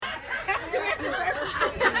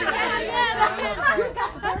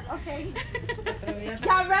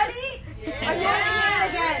y'all ready? Are you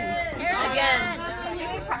again?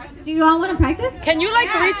 Do you all want to practice? Can you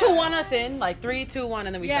 3, 2, 1 us in? 3, 2, 1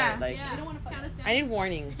 and then we start. You don't want to I need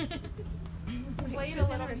warning. Wait a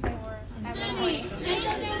little bit more.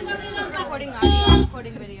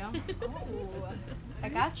 Recording video. I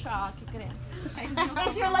got y'all.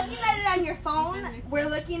 If you're looking at it on your phone, we're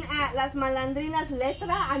looking at Las Malandrinas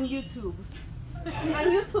Letra on YouTube. On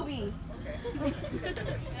YouTube.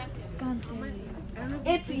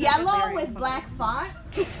 It's yellow with black font.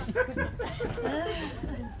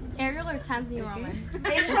 Arial or Times New Roman?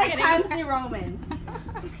 It's like Times New Roman.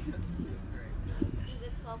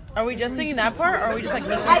 Are we just singing that part or are we just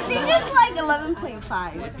missing? I think it's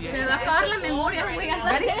 11.5. Se va a acabar la memoria, güey.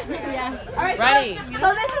 Ready? Yeah. All right. Ready.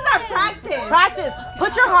 So this is our practice. Practice.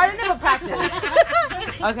 Put your heart in it, but practice.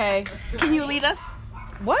 Okay. Can you lead us?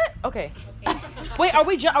 What? Okay. Wait, are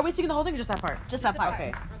we singing the whole thing or just that part? Just that part.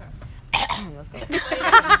 Okay. Let's go. We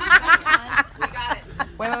got it.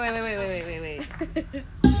 Wait.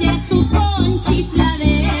 Hacia sus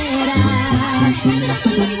conchifladeras.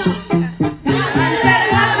 Cantan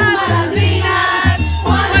las malandrinas,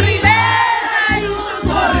 Juan Rivera y sus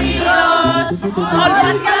corridos,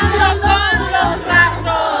 olfateando con los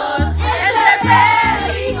brazos, entre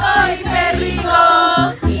perrico y perrico,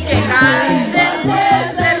 que canten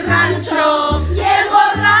desde el rancho y el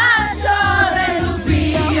borracho de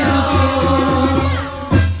Lupillo.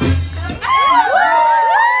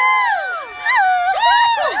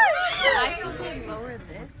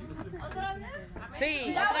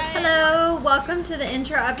 Hello, welcome to the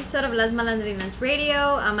intro episode of Las Malandrinas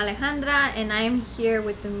Radio. I'm Alejandra, and I am here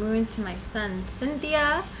with the moon to my sun,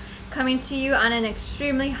 Cynthia, coming to you on an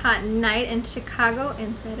extremely hot night in Chicago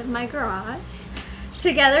inside of my garage.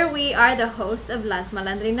 Together, we are the hosts of Las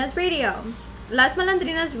Malandrinas Radio. Las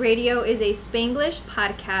Malandrinas Radio is a Spanglish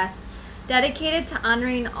podcast dedicated to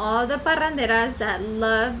honoring all the parranderas that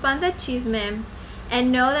love banda chisme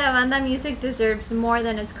and know that banda music deserves more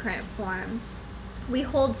than its current form. We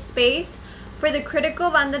hold space for the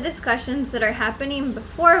critical banda discussions that are happening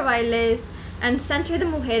before bailes and center the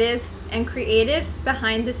mujeres and creatives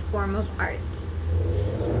behind this form of art.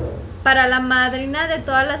 Para la madrina de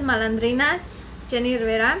todas las malandrinas, Jenny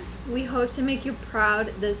Rivera, we hope to make you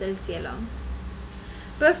proud desde el cielo.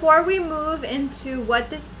 Before we move into what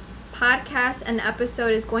this podcast and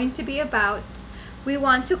episode is going to be about, we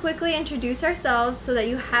want to quickly introduce ourselves so that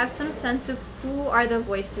you have some sense of who are the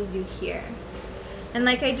voices you hear. And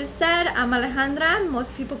like I just said, I'm Alejandra.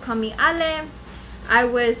 Most people call me Ale. I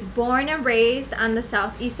was born and raised on the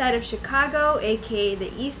southeast side of Chicago, aka the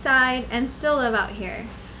east side, and still live out here.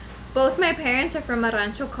 Both my parents are from a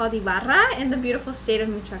rancho called Ibarra in the beautiful state of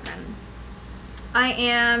Michoacan. I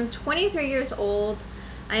am 23 years old.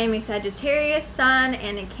 I am a Sagittarius sun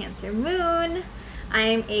and a Cancer moon. I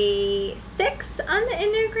am a 6 on the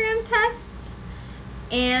Enneagram test.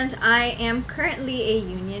 And I am currently a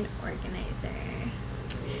union organizer.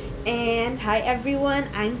 And hi everyone,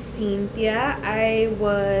 I'm Cynthia. I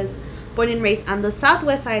was born and raised on the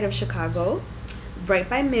southwest side of Chicago, right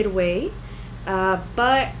by Midway.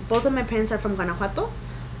 But both of my parents are from Guanajuato.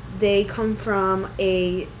 They come from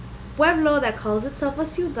a pueblo that calls itself a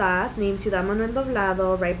ciudad, named Ciudad Manuel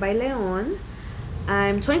Doblado, right by León.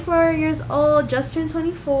 I'm 24 years old, just turned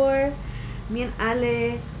 24. Me and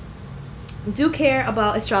Ale do care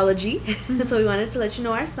about astrology, so we wanted to let you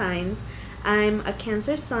know our signs. I'm a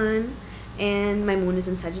Cancer sun, and my moon is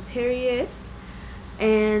in Sagittarius.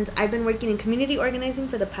 And I've been working in community organizing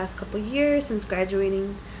for the past couple years since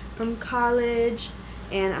graduating from college.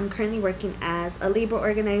 And I'm currently working as a labor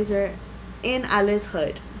organizer in Ale's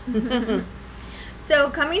hood. So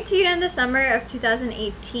coming to you in the summer of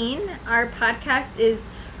 2018, our podcast is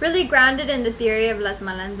really grounded in the theory of Las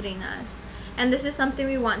Malandrinas. And this is something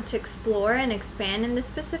we want to explore and expand in this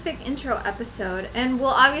specific intro episode. And we'll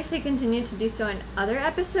obviously continue to do so in other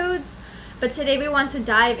episodes. But today we want to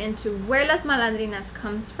dive into where Las Malandrinas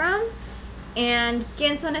comes from and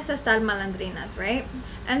quién son estas tal malandrinas, right?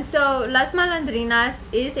 And so Las Malandrinas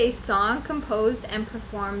is a song composed and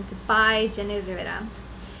performed by Jenny Rivera.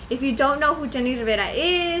 If you don't know who Jenny Rivera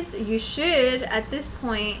is, you should at this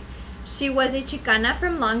point. She was a Chicana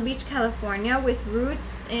from Long Beach, California, with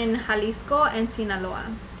roots in Jalisco and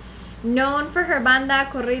Sinaloa. Known for her banda,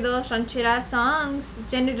 corridos, ranchera songs,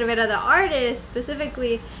 Jenny Rivera, the artist,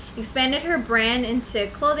 specifically expanded her brand into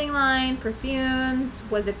clothing line, perfumes,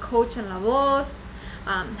 was a coach in La Voz,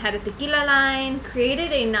 had a tequila line,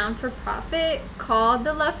 created a non-for-profit called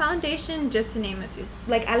the Love Foundation, just to name a few.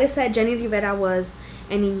 Like Alice said, Jenny Rivera was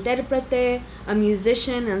an intérprete, a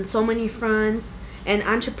musician on so many fronts, an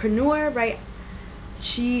entrepreneur, right?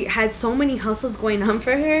 she had so many hustles going on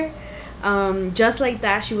for her. Just like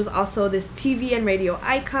that, she was also this TV and radio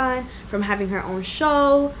icon, from having her own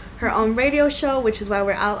show, her own radio show, which is why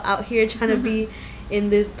we're out here trying to be in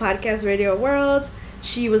this podcast radio world.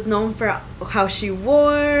 She was known for how she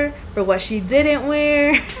wore, for what she didn't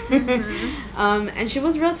wear. And she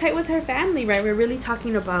was real tight with her family, right? We're really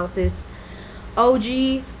talking about this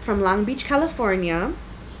OG from Long Beach, California,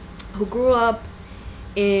 who grew up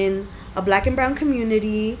in a black and brown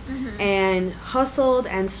community and hustled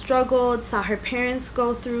and struggled, saw her parents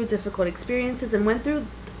go through difficult experiences and went through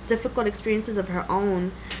difficult experiences of her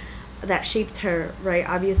own that shaped her, right?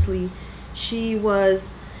 Obviously, she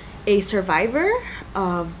was a survivor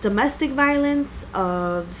of domestic violence,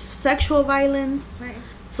 of sexual violence. Right.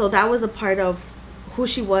 So that was a part of who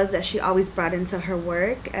she was, that she always brought into her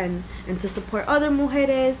work and to support other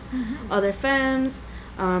mujeres, other femmes.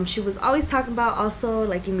 She was always talking about also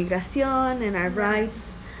like inmigración and our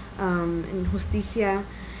rights, and justicia.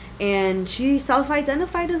 And she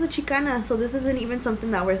self-identified as a Chicana, so this isn't even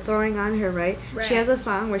something that we're throwing on her, right? She has a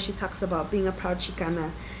song where she talks about being a proud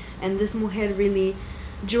Chicana. And this mujer really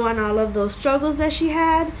drew on all of those struggles that she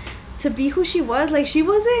had to be who she was. Like, she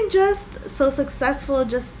wasn't just so successful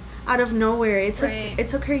just out of nowhere. It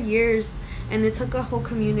took her years, and it took a whole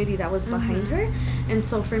community that was behind her. And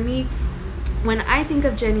so for me, when I think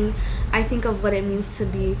of Jenny, I think of what it means to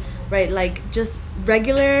be, right, like just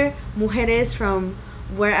regular mujeres from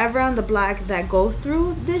wherever on the block that go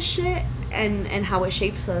through this shit and how it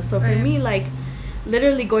shapes us. So for me, like,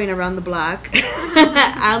 literally going around the block,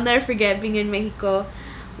 I'll never forget being in Mexico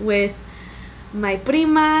with my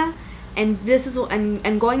prima, and this is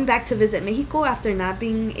and going back to visit Mexico after not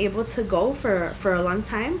being able to go for a long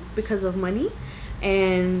time because of money.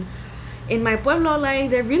 And in my pueblo, like,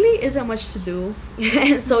 there really isn't much to do.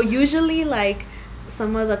 So usually, like,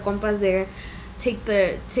 some of the compas there take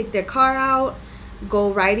their car out,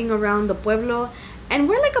 go riding around the pueblo, and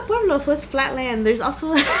we're like a pueblo, so it's flat land. There's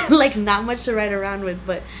also like not much to ride around with,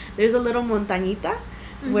 but there's a little montañita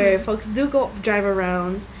where folks do go drive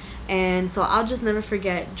around. And so I'll just never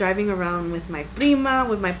forget driving around with my prima,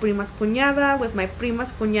 with my prima's cuñada, with my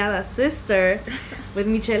prima's cuñada's sister, with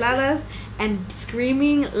micheladas, and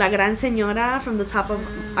screaming La Gran Señora from the top of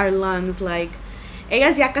our lungs, like,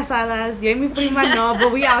 ellas ya casadas, yo y mi prima no,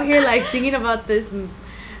 but we out here like singing about this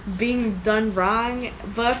being done wrong.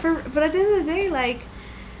 But at the end of the day, like,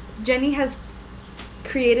 Jenny has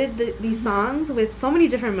created these songs with so many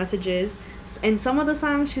different messages. In some of the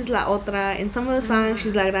songs, she's La Otra. In some of the songs,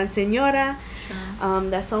 she's La Gran Señora.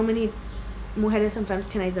 That so many mujeres and femmes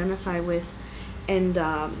can identify with. And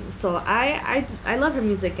so I love her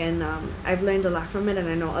music, and I've learned a lot from it, and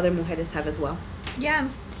I know other mujeres have as well. Yeah.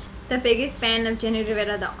 The biggest fan of Jenny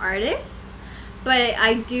Rivera, the artist, but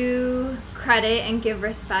I do credit and give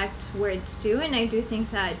respect where it's due, and I do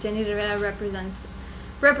think that Jenny Rivera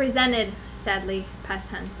represented, sadly, past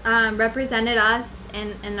tense, represented us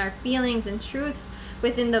and our feelings and truths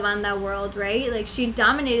within the banda world, right? Like, she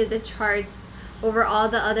dominated the charts over all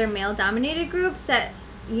the other male-dominated groups that,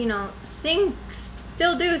 you know, sing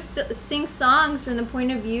songs from the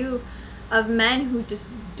point of view of men who just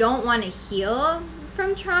don't want to heal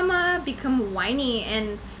from trauma, become whiny,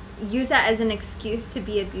 and use that as an excuse to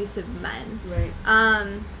be abusive men. Right.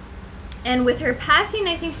 And with her passing,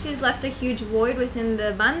 I think she's left a huge void within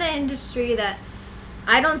the banda industry that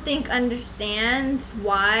I don't think understands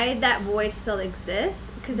why that void still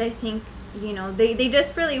exists, because I think, you know, they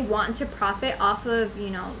just really want to profit off of, you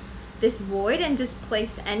know, this void and just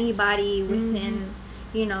place anybody within,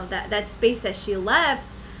 you know, that space that she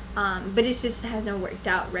left. But it just hasn't worked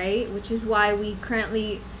out, right? Which is why we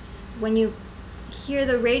currently, when you hear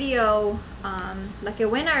the radio, like a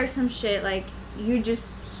winner or some shit, like, you just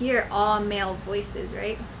hear all male voices,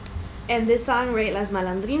 right? And this song, right, Las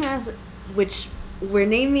Malandrinas, which we're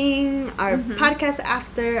naming our podcast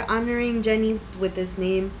after, honoring Jenny with this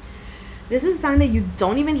name. This is a song that you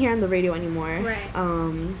don't even hear on the radio anymore.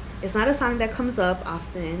 Right. It's not a song that comes up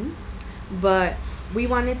often, but we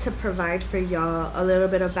wanted to provide for y'all a little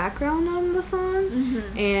bit of background on the song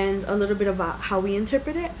and a little bit about how we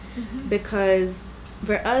interpret it, because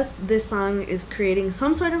for us, this song is creating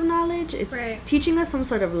some sort of knowledge. It's teaching us some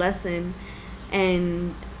sort of lesson,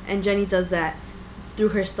 and Jenny does that through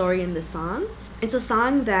her story in the song. It's a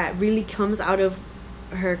song that really comes out of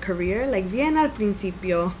her career, like bien al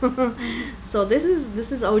principio. So this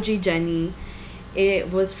is OG Jenny.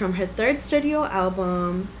 It was from her third studio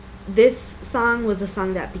album. This song was a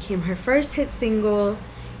song that became her first hit single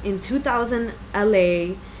in 2000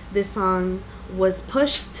 LA. This song was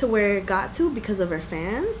pushed to where it got to because of her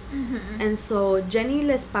fans. And so Jenny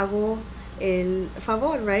les pagó el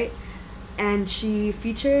favor, right? And she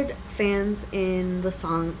featured fans in the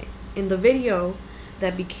song, in the video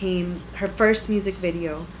that became her first music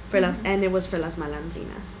video for and it was for Las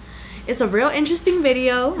Malandrinas. It's a real interesting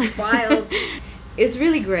video. Wild. It's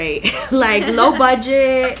really great. Like low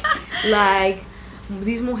budget, like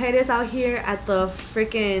these mujeres out here at the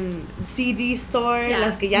freaking CD store,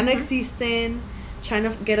 las que ya no existen, trying to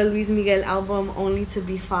get a Luis Miguel album only to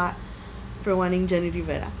be fought for wanting Jenny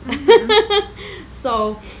Rivera.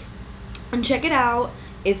 So, and check it out.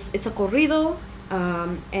 It's a corrido,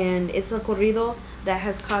 and it's a corrido that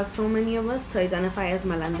has caused so many of us to identify as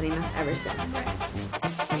malandrinas ever since.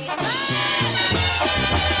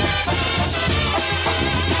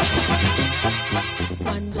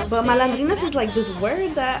 But malandrinas is like this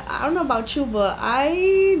word that I don't know about you, but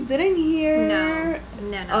I didn't hear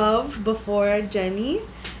of before Jenny.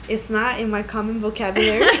 It's not in my common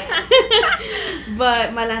vocabulary.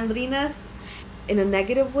 But malandrinas, in a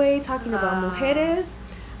negative way, talking about mujeres.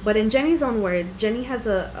 But in Jenny's own words, Jenny has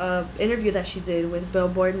a interview that she did with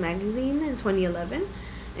Billboard magazine in 2011,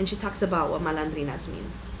 and she talks about what malandrinas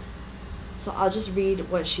means. So I'll just read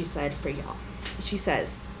what she said for y'all. She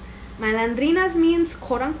says, malandrinas means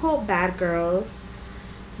quote-unquote bad girls,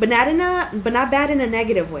 but not bad in a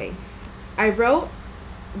negative way. I wrote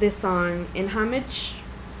this song in homage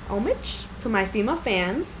to my female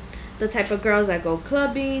fans, the type of girls that go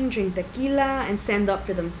clubbing, drink tequila, and stand up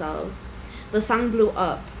for themselves. The song blew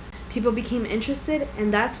up. People became interested,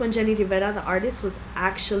 and that's when Jenny Rivera, the artist, was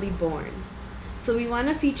actually born. So we want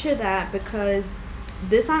to feature that because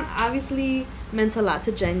this song obviously meant a lot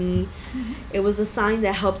to Jenny. It was a song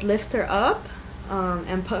that helped lift her up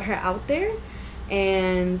and put her out there,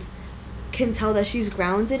 and can tell that she's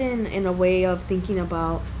grounded in a way of thinking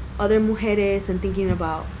about other mujeres and thinking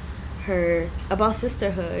about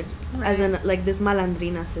sisterhood, as in like this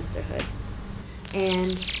malandrina sisterhood.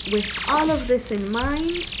 And with all of this in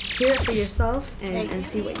mind, hear it for yourself and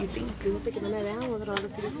see what you think.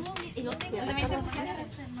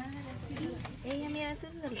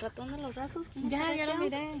 Ya lo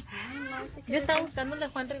miré. Yo estaba buscando el de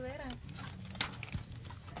Juan Rivera.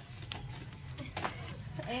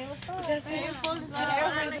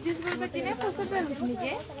 Disculpe, ¿tiene puesto el de Luis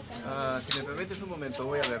Miguel? Si me permites un momento,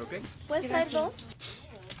 voy a ver, ¿ok? ¿Puedes traer dos?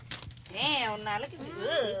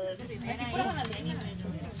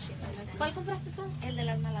 ¿Cuál compraste tú? El de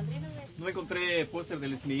las malandrinas. No encontré póster de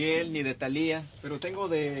Luis Miguel ni de Thalía, pero tengo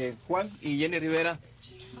de Juan y Jenny Rivera.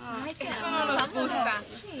 Ay, que eso no nos gusta.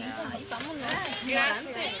 Ay, vámonos. Gracias.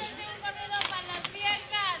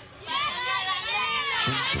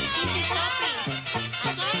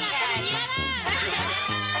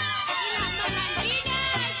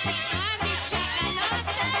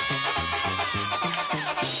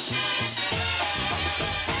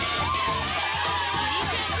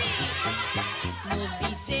 Nos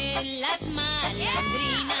dicen las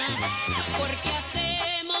malandrinas porque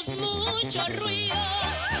hacemos mucho ruido,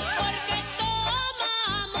 porque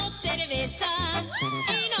tomamos cerveza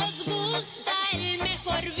y nos gusta el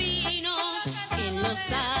mejor vino. En los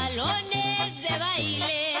salones de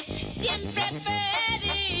baile siempre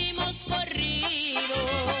pedimos corridos.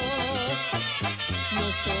 No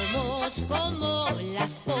somos como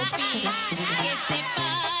las popis que se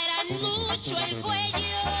paran mucho el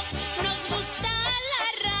cuello. Nos gusta la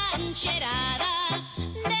rancherada,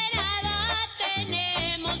 de nada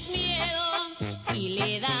tenemos miedo y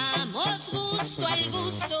le damos gusto al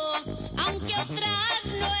gusto, aunque otras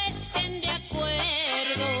no estén de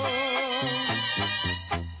acuerdo.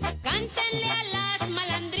 Cántenle a las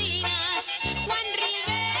malandrinas Juan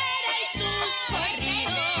Rivera y sus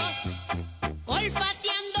corridos,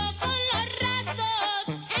 olfateando con los rasos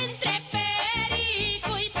entre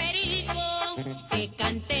perico y perico, que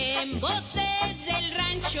canten voces del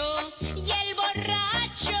rancho y el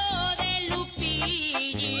borracho de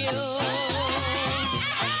Lupillo.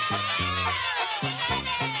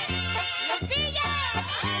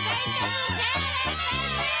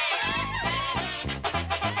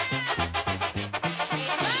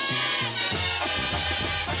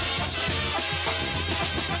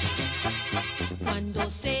 Cuando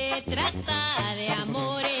se trata de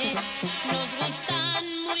amores, nos gustan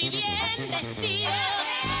muy bien vestidos,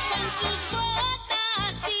 con sus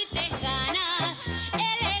botas y tejanas,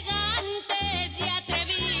 elegantes y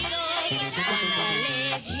atrevidos. Cuando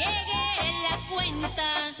les llegue la cuenta,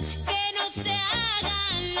 que no se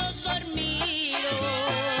hagan los dormidos.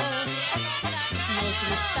 Nos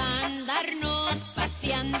gusta andarnos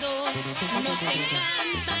paseando, nos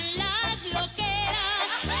encantan las loqueras,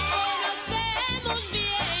 conocemos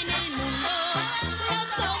bien el mundo, no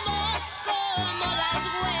somos como las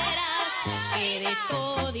güeras,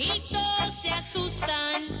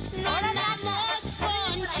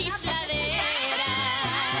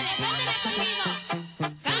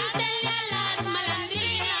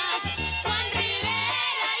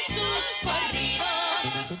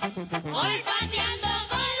 olfateando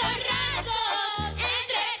con los rasgos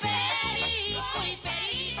entre perico y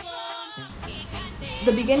perico.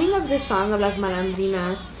 The beginning of this song of Las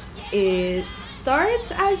Malandrinas, it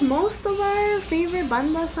starts as most of our favorite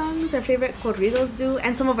banda songs, our favorite corridos do,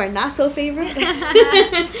 and some of our not so favorite.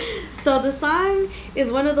 So the song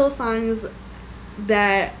is one of those songs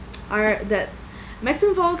that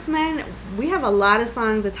Mexican folks, man, we have a lot of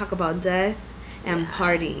songs that talk about death and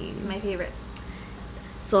partying. My favorite.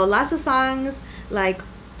 So lots of songs like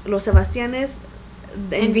Los Sebastianes,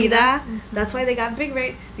 En Vida, that's why they got big,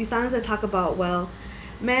 right? These songs that talk about, well,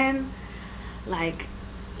 man, like,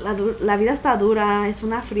 la vida está dura, es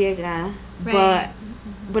una friega, Right.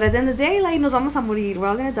 but at the end of the day, like, nos vamos a morir, we're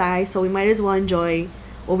all gonna die, so we might as well enjoy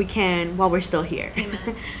what we can while we're still here.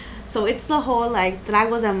 So it's the whole, like,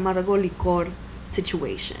 tragos de amargo licor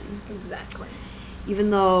situation. Exactly. Even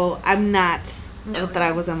though I'm not a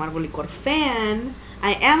tragos de amargo licor fan,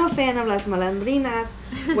 I am a fan of Las Malandrinas,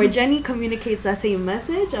 where Jenny communicates that same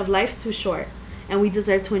message of life's too short and we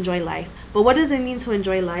deserve to enjoy life. But what does it mean to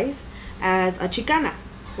enjoy life as a Chicana?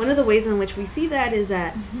 One of the ways in which we see that is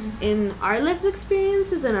that in our lived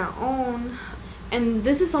experiences and our own, and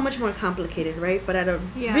this is so much more complicated, right? But at a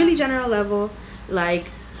really general level, like,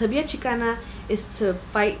 to be a Chicana is to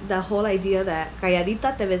fight the whole idea that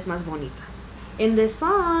calladita te ves más bonita. In this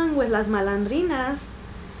song with Las Malandrinas,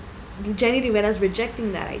 Jenny Rivera is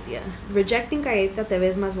rejecting that idea, rejecting calladita te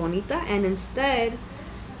ves más bonita, and instead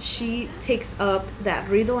she takes up that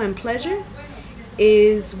ruido and pleasure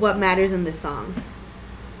is what matters in this song.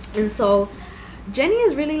 And so Jenny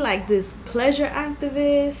is really like this pleasure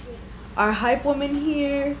activist, our hype woman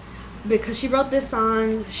here, because she wrote this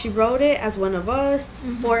song. She wrote it as one of us,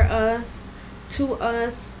 for us, to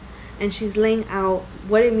us, and she's laying out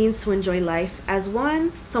what it means to enjoy life as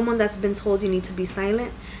one, someone that's been told you need to be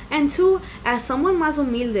silent, and two, as someone más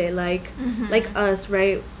humilde, like us,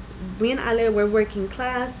 right? Me and Ale, we're working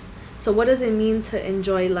class, so what does it mean to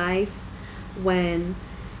enjoy life when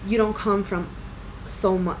you don't come from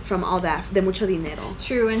so much, from all that, de mucho dinero?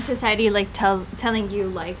 True, and society like telling you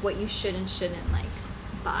like what you should and shouldn't like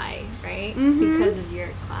buy, right? Because of your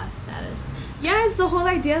class status. Yeah, it's the whole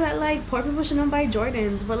idea that like poor people shouldn't buy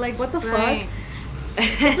Jordans, but like what the fuck?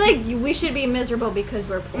 It's like we should be miserable because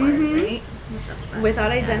we're poor, right? What the fuck?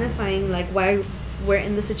 Without identifying like why we're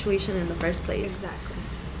in the situation in the first place. Exactly.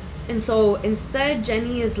 And so instead,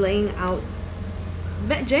 Jenny is laying out.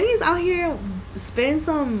 Jenny is out here spitting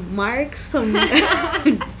some marks, some.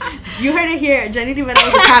 You heard it here. Jenny Rivera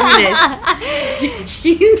was a communist.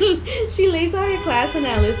 She lays out her class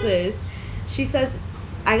analysis. She says,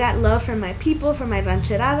 "I got love for my people, for my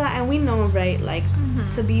rancherada," and we know, right? Like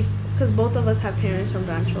to be, because both of us have parents from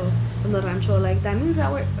the rancho. Like that means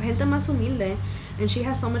that we're gente más humilde, and she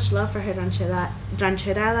has so much love for her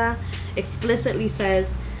rancherada. Explicitly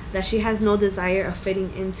says that she has no desire of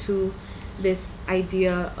fitting into this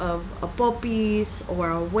idea of a popis or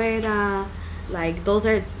a güera. Like those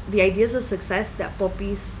are the ideas of success that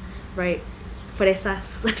popis, right,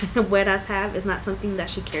 fresas, güeras have, is not something that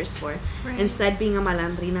she cares for. Right. Instead, being a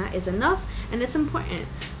malandrina is enough, and it's important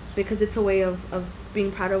because it's a way of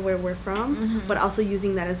being proud of where we're from, but also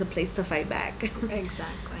using that as a place to fight back.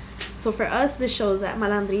 Exactly. So for us, this shows that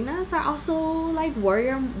malandrinas are also like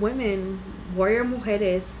warrior women, warrior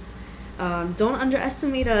mujeres. Don't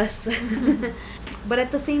underestimate us. But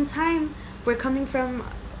at the same time, we're coming from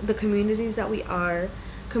the communities that we are,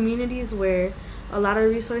 communities where a lot of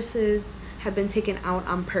resources have been taken out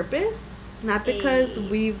on purpose, not because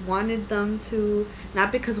we've wanted them to,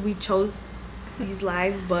 not because we chose these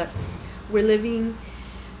lives, but we're living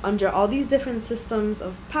under all these different systems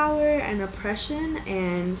of power and oppression,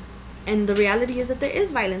 and the reality is that there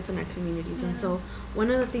is violence in our communities. And so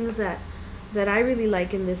one of the things that I really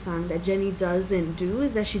like in this song that Jenny doesn't do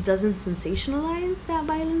is that she doesn't sensationalize that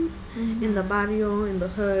violence in the barrio, in the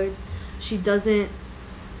hood. She doesn't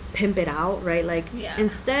pimp it out, right? Like,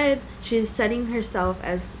 instead, she's setting herself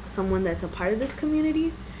as someone that's a part of this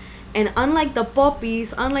community. And unlike the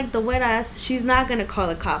popis, unlike the güeras, she's not going to call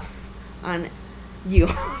the cops on you.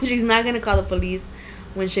 She's not going to call the police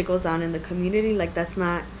when shit goes down in the community. Like, that's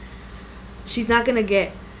not... She's not going to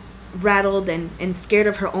get rattled and scared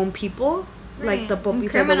of her own people. Like the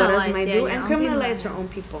popis or the güeras might do, and criminalize her own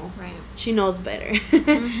people. Right. She knows better,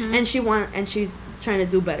 and she's trying to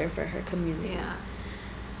do better for her community. Yeah.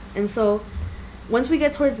 And so, once we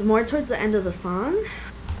get towards the end of the song,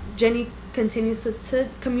 Jenny continues to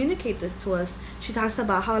communicate this to us. She talks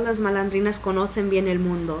about how las malandrinas conocen bien el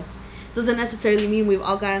mundo. Doesn't necessarily mean we've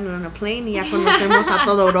all gotten on a plane y ya conocemos a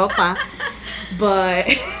toda Europa,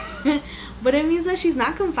 but it means that she's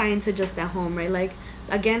not confined to just at home, right? Like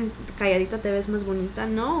again, calladita te ves más bonita.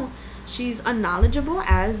 No, she's a knowledgeable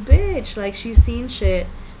ass bitch. Like, she's seen shit,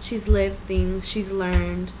 she's lived things, she's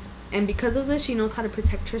learned, and because of this, she knows how to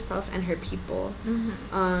protect herself and her people.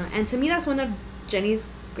 And to me, that's one of Jenny's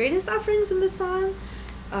greatest offerings in the song,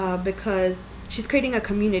 because she's creating a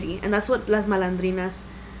community, and that's what Las Malandrinas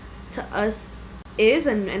to us is,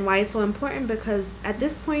 and why it's so important, because at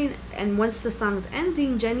this point, and once the song's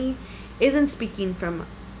ending, Jenny isn't speaking from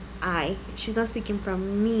she's not speaking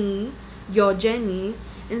from me, yo Jenny.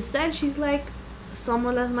 Instead, she's like,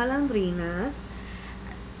 somos las malandrinas,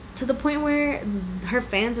 to the point where her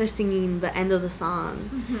fans are singing the end of the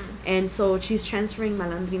song. And so she's transferring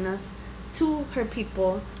malandrinas to her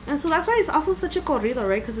people, and so that's why it's also such a corrido,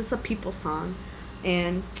 right? Because it's a people song.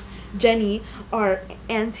 And Jenny, our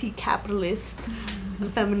anti-capitalist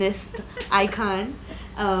feminist icon,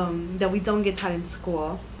 that we don't get taught in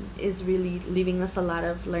school, is really leaving us a lot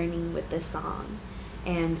of learning with this song,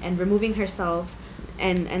 and removing herself,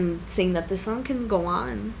 and saying that this song can go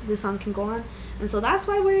on. And so that's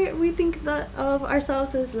why we think of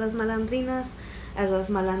ourselves as Las Malandrinas, as Las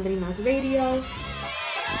Malandrinas Radio.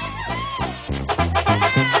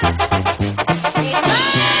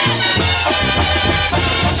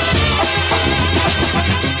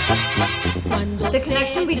 The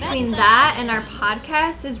connection between that and our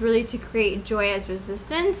podcast is really to create joy as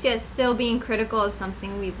resistance, yet still being critical of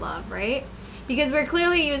something we love, right? Because we're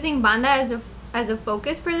clearly using banda as a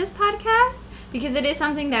focus for this podcast, because it is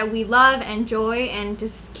something that we love, enjoy, and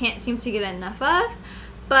just can't seem to get enough of.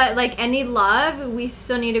 But like any love, we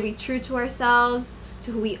still need to be true to ourselves,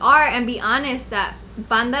 to who we are, and be honest that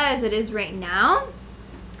banda as it is right now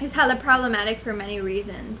is hella problematic for many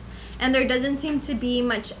reasons. And there doesn't seem to be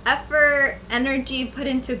much effort, energy put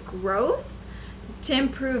into growth to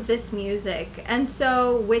improve this music. And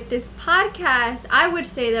so with this podcast, I would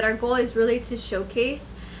say that our goal is really to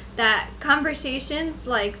showcase that conversations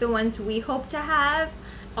like the ones we hope to have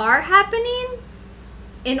are happening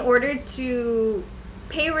in order to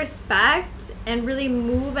pay respect and really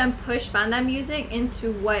move and push banda music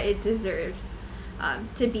into what it deserves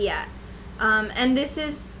to be at. And this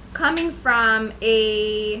is coming from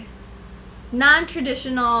a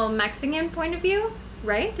non-traditional Mexican point of view,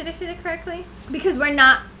 right? Did I say that correctly? Because we're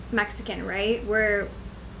not Mexican, right? We're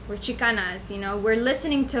Chicanas, you know? We're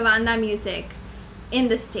listening to banda music in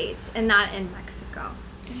the States and not in Mexico.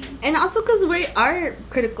 And also because we are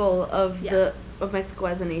critical of of Mexico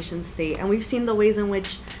as a nation state, and we've seen the ways in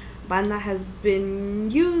which banda has been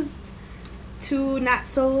used to not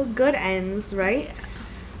so good ends, right? Yeah.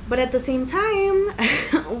 But at the same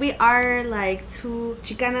time, we are like two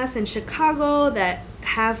Chicanas in Chicago that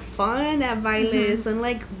have fun at bailes and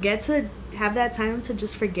like get to have that time to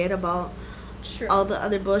just forget about all the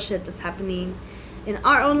other bullshit that's happening in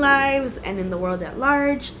our own lives and in the world at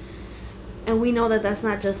large. And we know that that's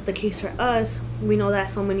not just the case for us. We know that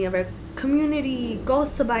so many of our community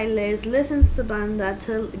goes to bailes, listens to banda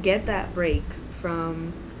to get that break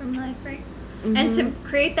from life, right? And to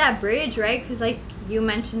create that bridge, right? Because like you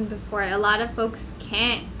mentioned before, a lot of folks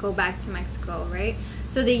can't go back to Mexico, right?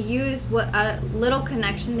 So they use what little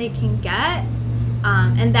connection they can get,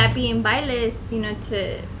 and that being bailes, you know,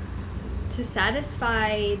 to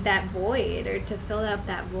satisfy that void or to fill up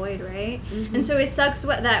that void, right? And so it sucks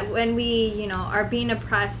that when we, you know, are being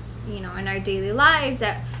oppressed, you know, in our daily lives,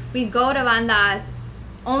 that we go to bandas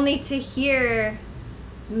only to hear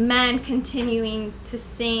men continuing to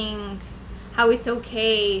sing how it's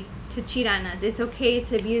okay to cheat on us, it's okay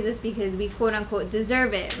to abuse us because we quote unquote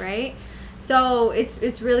deserve it, right? So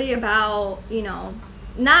it's really about, you know,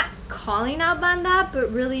 not calling out banda,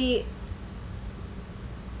 but really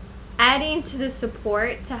adding to the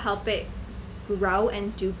support to help it grow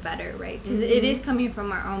and do better, right? Because it is coming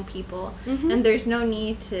from our own people, and there's no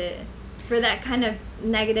need for that kind of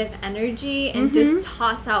negative energy and just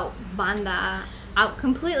toss out banda out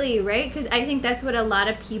completely, right? Because I think that's what a lot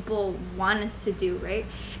of people want us to do, right?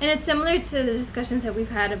 And it's similar to the discussions that we've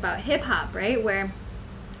had about hip-hop, right? Where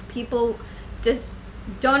people just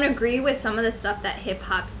don't agree with some of the stuff that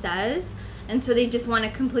hip-hop says, and so they just want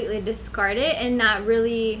to completely discard it and not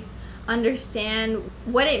really understand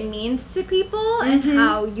what it means to people and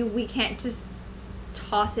how we can't just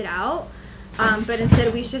toss it out, but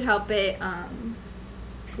instead we should help it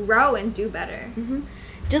grow and do better.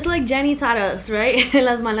 Just like Jenny taught us, right?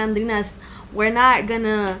 Las Malandrinas, we're not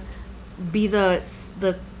gonna be the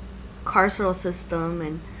carceral system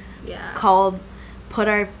and put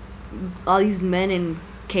all these men in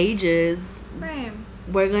cages. Right.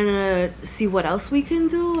 We're gonna see what else we can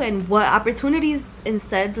do and what opportunities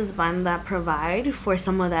instead does banda provide for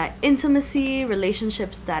some of that intimacy,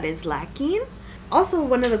 relationships that is lacking. also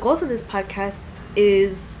one of the goals of this podcast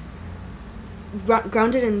is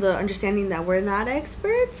grounded in the understanding that we're not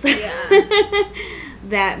experts. Yeah.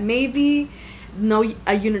 That maybe no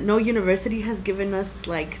university has given us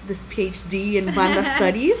like this PhD in banda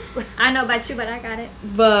studies. I know about you, but I got it.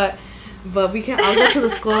 But we can all go to the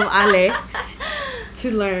school of Ale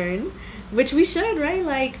to learn, which we should, right?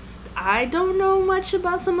 Like, I don't know much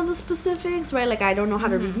about some of the specifics, right? Like, I don't know how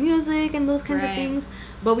to read music and those kinds of things.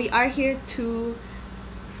 But we are here to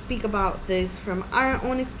speak about this from our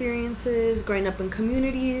own experiences, growing up in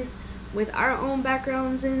communities, with our own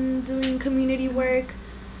backgrounds in doing community work,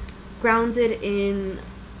 grounded in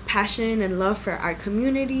passion and love for our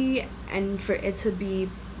community, and for it to be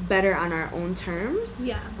better on our own terms.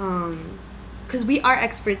 Yeah. Because we are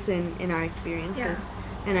experts in our experiences,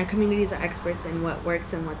 and our communities are experts in what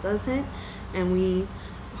works and what doesn't, and we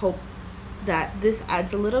hope that this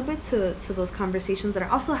adds a little bit to those conversations that are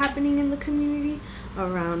also happening in the community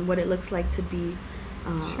around what it looks like to be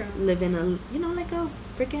live in a, like a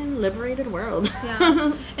freaking liberated world.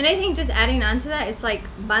 Yeah. And I think just adding on to that, it's like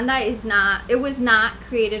banda was not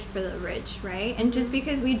created for the rich, right? And just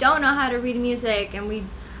because we don't know how to read music and we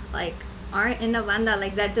like aren't in the banda,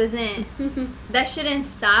 like that shouldn't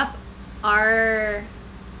stop us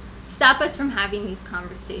from having these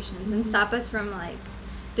conversations and stop us from like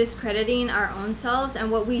discrediting our own selves and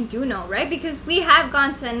what we do know, right? Because we have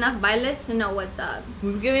gone to enough bailes to know what's up.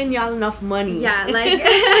 We've given y'all enough money. Yeah, like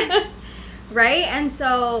right? And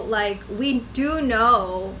so like we do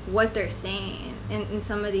know what they're saying in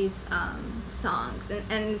some of these songs,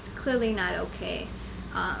 and it's clearly not okay.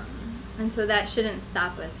 And so that shouldn't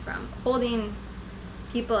stop us from holding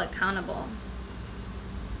people accountable.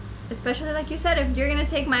 Especially like you said, if you're gonna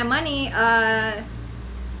take my money,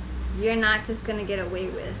 you're not just gonna get away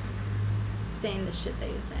with saying the shit that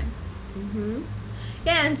you say.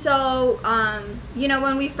 Yeah, and so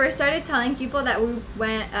when we first started telling people that we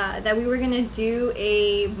were gonna do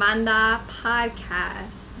a banda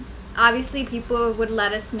podcast, obviously people would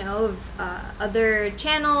let us know of other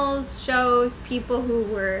channels, shows, people who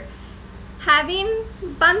were having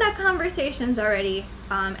banda conversations already,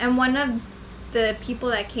 and one of the people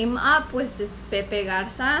that came up was this Pepe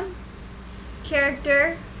Garza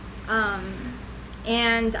character.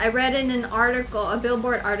 And I read in an article, a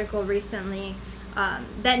Billboard article recently,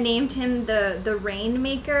 that named him the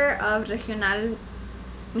rainmaker of regional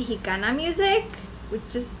Mexicana music, which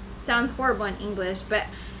just sounds horrible in English, but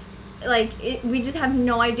like we just have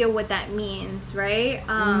no idea what that means, right?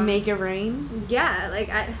 Make it rain?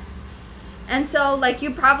 Yeah, and so like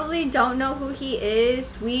you probably don't know who he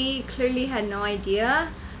is. We clearly had no idea.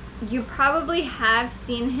 You probably have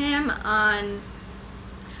seen him on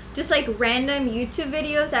just like random YouTube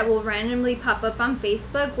videos that will randomly pop up on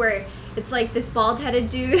Facebook, where it's like this bald-headed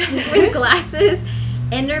dude with glasses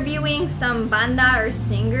interviewing some banda or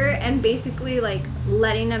singer and basically like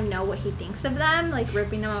letting them know what he thinks of them, like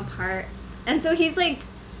ripping them apart. And so he's like,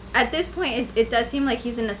 at this point it does seem like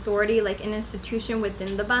he's an authority, like an institution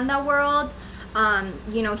within the banda world.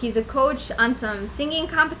 He's a coach on some singing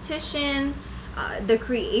competition, the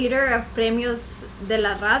creator of Premios de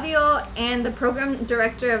la Radio, and the program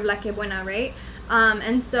director of La Que Buena, right?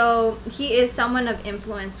 And so he is someone of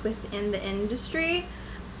influence within the industry.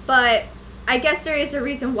 But I guess there is a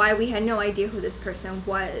reason why we had no idea who this person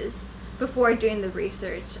was before doing the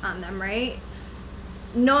research on them, right?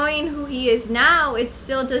 Knowing who he is now, it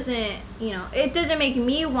still doesn't, it doesn't make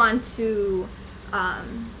me want to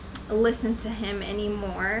listen to him any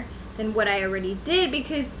more than what I already did,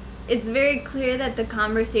 because it's very clear that the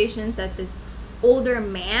conversations that this older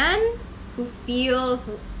man who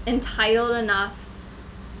feels entitled enough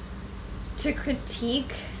to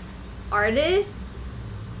critique artists,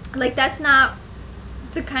 like that's not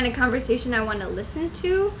the kind of conversation I want to listen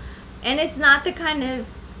to, and it's not the kind of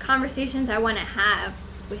conversations I want to have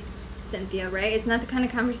with Cynthia, right? It's not the kind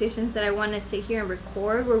of conversations that I want to sit here and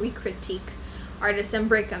record where we critique artists and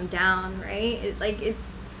break them down, right?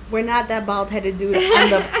 We're not that bald-headed dude on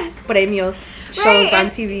the Premios shows on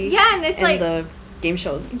TV. Yeah, and it's and like the game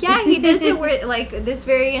shows. Yeah, he does it where like this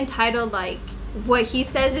very entitled, like what he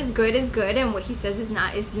says is good, and what he says is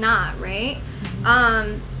not, right?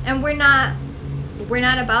 And we're not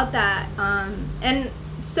about that. And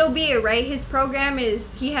so be it, right? His program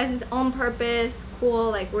he has his own purpose,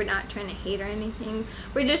 cool, like we're not trying to hate or anything.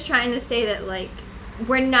 We're just trying to say that like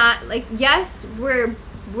we're not like, yes, we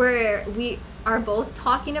are both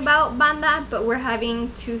talking about banda, but we're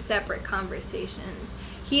having two separate conversations.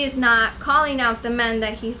 He is not calling out the men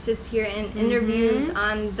that he sits here and interviews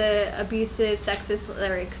on the abusive, sexist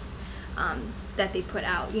lyrics that they put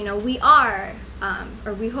out. We are,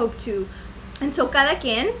 or we hope to And so cada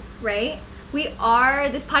quien, right?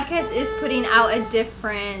 This podcast is putting out a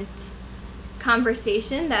different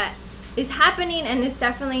conversation that is happening and is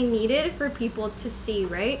definitely needed for people to see,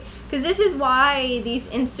 right? Because this is why these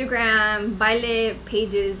Instagram baile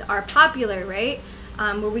pages are popular, right?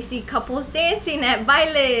 Where we see couples dancing at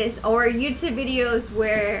bailes, or YouTube videos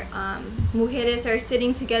where mujeres are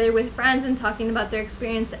sitting together with friends and talking about their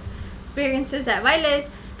experiences at bailes,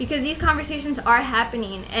 because these conversations are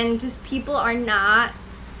happening and just people are not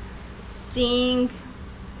seeing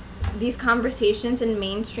these conversations in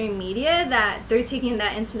mainstream media, that they're taking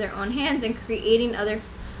that into their own hands and creating other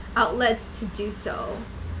outlets to do so.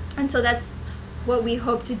 And so that's what we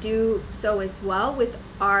hope to do so as well with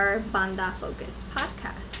our banda focused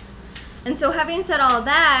podcast. And so having said all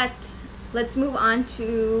that, let's move on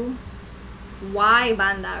to why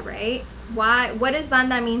banda, right? What does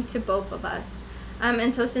banda mean to both of us?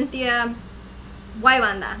 And so Cynthia, why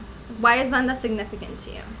banda? Why is banda significant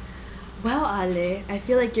to you? Well, Ale, I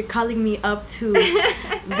feel like you're calling me up to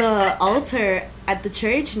the altar at the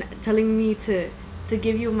church and telling me to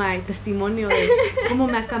give you my testimonio de cómo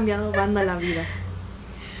me ha cambiado banda la vida.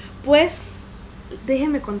 Pues,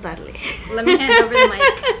 déjeme contarle. Let me hand over the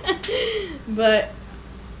mic.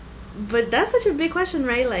 But that's such a big question,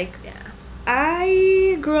 right? Like, yeah.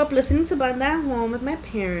 I grew up listening to banda at home with my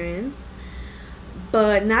parents,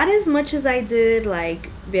 but not as much as I did, like,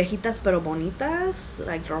 viejitas pero bonitas,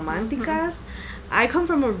 like, románticas. I come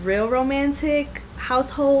from a real romantic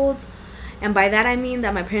household, and by that I mean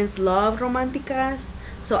that my parents loved romanticas.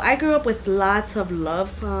 So I grew up with lots of love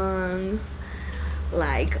songs,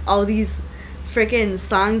 like, all these freaking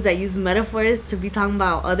songs that use metaphors to be talking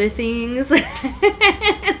about other things.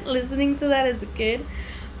 Listening to that as a kid.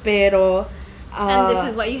 Pero... and this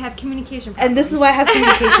is why you have communication problems. And this is why I have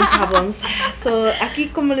communication problems. So,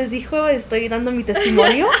 aquí, como les dijo, estoy dando mi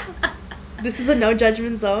testimonio. This is a no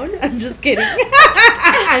judgment zone. I'm just kidding.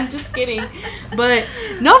 I'm just kidding. But,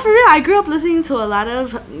 no, for real, I grew up listening to a lot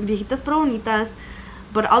of viejitas pero bonitas.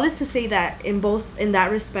 But all this to say that in that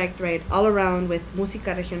respect, right, all around with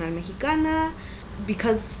música regional mexicana,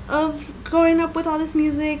 because of growing up with all this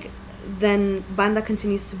music, then banda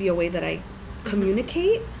continues to be a way that I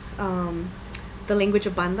communicate. The language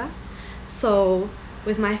of banda. So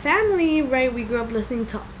with my family, right, we grew up listening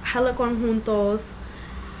to hella conjuntos,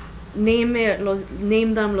 name them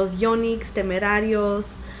Los Yonix,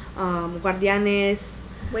 Temerarios, Guardianes,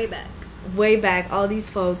 way back, all these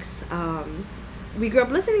folks. We grew up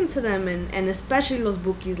listening to them, and especially Los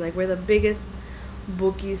Bukis. Like, we're the biggest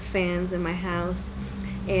Bukis fans in my house,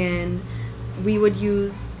 and we would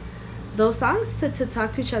use those songs to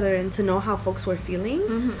talk to each other and to know how folks were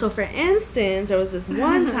feeling. So for instance, there was this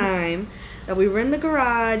one time that we were in the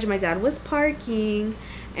garage, my dad was parking,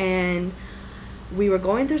 and we were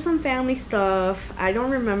going through some family stuff. I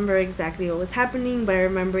don't remember exactly what was happening, but I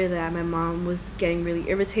remember that my mom was getting really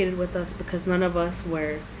irritated with us because none of us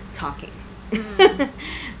were talking.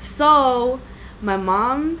 So my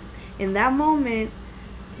mom, in that moment,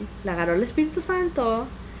 la agarró el Espíritu Santo,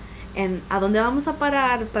 and ¿A dónde vamos a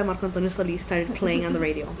parar? By Marco Antonio Solís started playing on the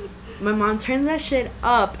radio. My mom turns that shit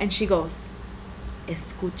up and she goes,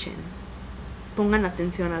 escuchen, pongan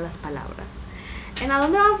atención a las palabras. And ¿A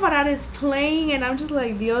dónde vamos a parar? Is playing, and I'm just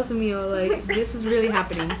like, Dios mío, like, this is really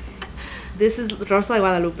happening. This is Rosa de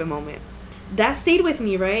Guadalupe moment. That stayed with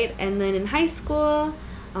me, right? And then in high school,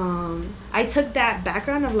 I took that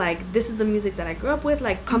background of, like, this is the music that I grew up with,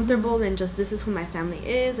 like, comfortable, and just this is who my family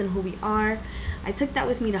is and who we are. I took that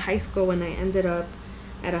with me to high school when I ended up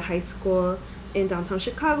at a high school in downtown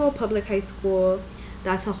Chicago, public high school.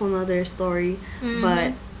 That's a whole nother story.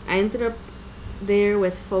 But I ended up there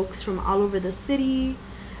with folks from all over the city,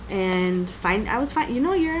 and you're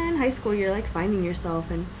in high school, you're like finding yourself,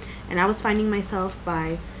 and I was finding myself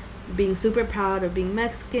by being super proud of being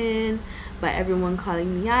Mexican, by everyone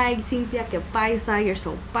calling me, ay, Cynthia, que paisa, you're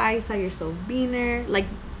so beaner, like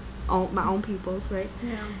my own peoples, right?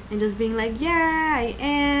 Yeah. And just being like, yeah, I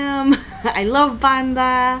am. I love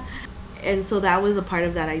banda. And so that was a part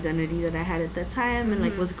of that identity that I had at that time, and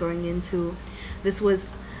like was growing into. This was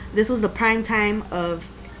the prime time of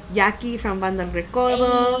Yaki from Banda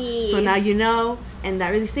Recodo. Hey. So now you know. And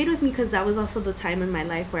that really stayed with me because that was also the time in my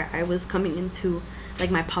life where I was coming into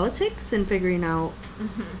like my politics and figuring out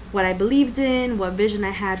what I believed in, what vision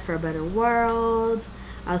I had for a better world.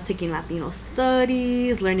 I was taking Latino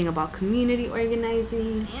studies, learning about community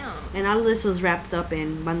organizing. Damn. And all of this was wrapped up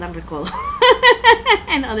in Banda Recodo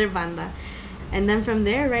and other banda. And then from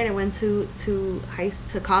there, right, I went to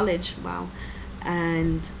college. Wow.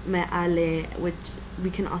 And met Ale, which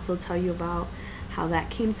we can also tell you about how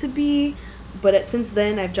that came to be. But since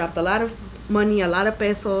then, I've dropped a lot of money, a lot of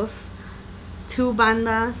pesos, to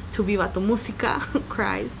bandas, to Viva Tu Música,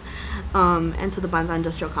 cries, and to the Banda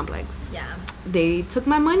Industrial Complex. Yeah. They took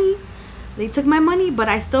my money, but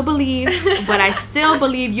I still believe,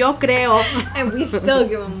 yo creo. And we still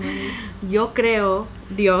give them money. Yo creo,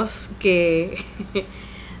 Dios, que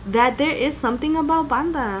that there is something about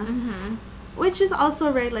banda, which is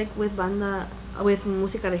also right, like with banda, with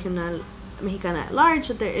música regional mexicana at large,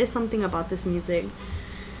 that there is something about this music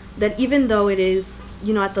that even though it is,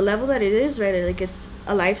 you know, at the level that it is, right, like it's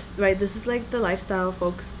a life, right, this is like the lifestyle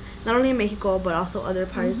folks, not only in Mexico, but also other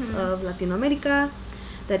parts of Latin America,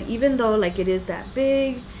 that even though like it is that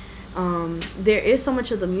big, there is so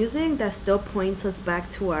much of the music that still points us back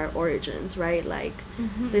to our origins, right? Like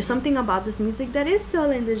there's something about this music that is still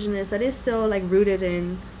indigenous, that is still like rooted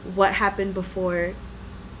in what happened before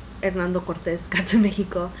Hernando Cortés got to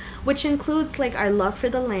Mexico, which includes like our love for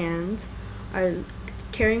the land, our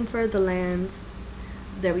caring for the land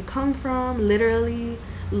that we come from, literally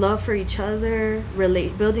love for each other,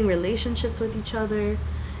 building relationships with each other,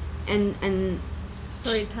 and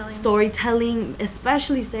storytelling,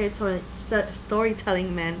 especially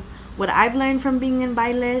storytelling, man. What I've learned from being in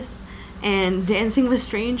bailes and dancing with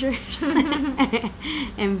strangers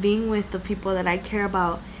and being with the people that I care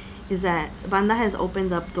about is that banda has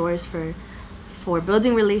opened up doors for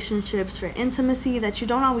building relationships, for intimacy that you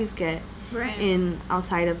don't always get in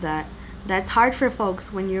outside of that. That's hard for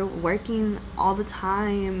folks when you're working all the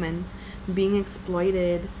time and being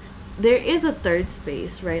exploited. There is a third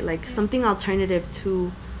space, right? Like something alternative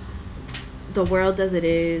to the world as it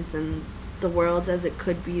is and the world as it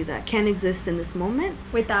could be that can exist in this moment.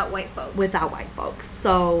 Without white folks.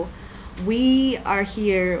 So we are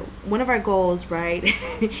here. One of our goals, right,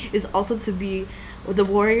 is also to be the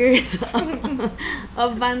warriors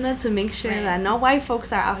of banda, to make sure that no white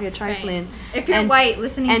folks are out here trifling. If you're white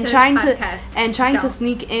listening to this podcast, trying to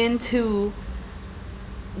sneak into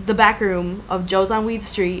the back room of Joe's on Weed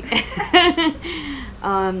Street.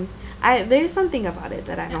 There's something about it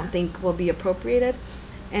that I don't think will be appropriated,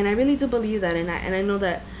 and I really do believe that, and I know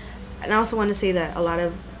that, and I also want to say that a lot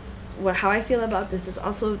of how I feel about this is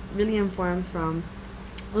also really informed from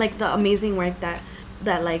like the amazing work that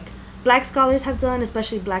like Black scholars have done,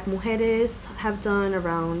 especially Black mujeres have done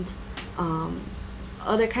around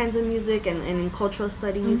other kinds of music and in cultural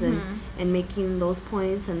studies and making those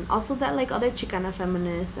points, and also that like other Chicana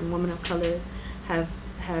feminists and women of color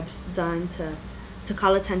have done to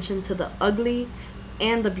call attention to the ugly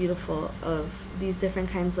and the beautiful of these different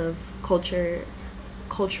kinds of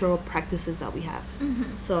cultural practices that we have.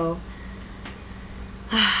 So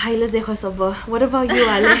ahí les dejo eso. But what about you,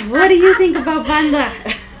 Ale? What do you think about banda?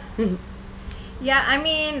 Yeah, I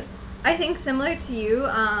mean, I think similar to you,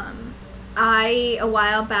 I, a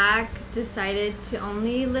while back, decided to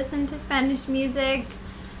only listen to Spanish music.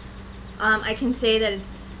 I can say that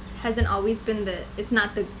hasn't always been it's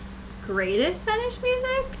not the greatest Spanish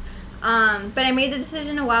music, but I made the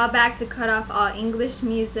decision a while back to cut off all English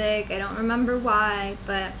music. I don't remember why,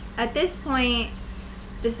 but at this point,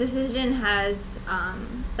 this decision has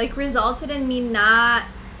resulted in me not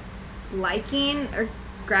liking or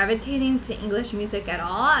gravitating to English music at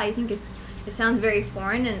all. I think it sounds very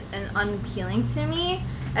foreign and unappealing to me.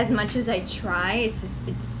 As much as I try, it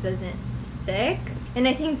just doesn't stick. And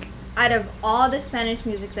I think out of all the Spanish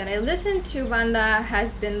music that I listen to, banda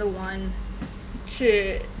has been the one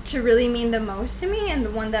to really mean the most to me, and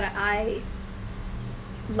the one that I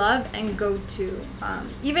love and go to.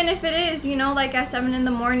 Even if it is, like at 7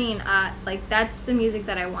 a.m, that's the music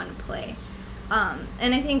that I want to play.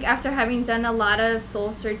 And I think after having done a lot of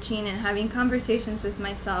soul searching and having conversations with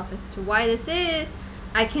myself as to why this is,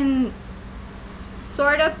 I can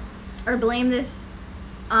sort of or blame this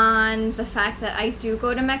on the fact that I do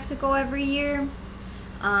go to Mexico every year.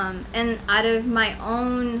 And out of my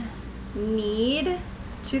own need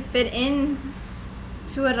to fit in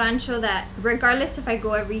to a rancho that, regardless if I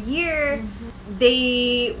go every year,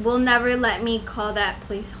 they will never let me call that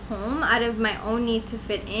place home, out of my own need to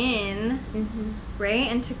fit in, right?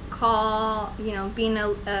 And to call, being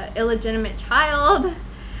a illegitimate child,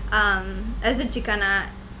 as a Chicana,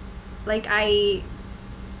 like I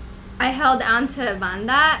held on to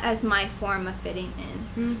banda as my form of fitting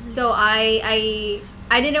in. So I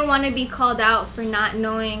didn't want to be called out for not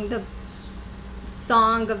knowing the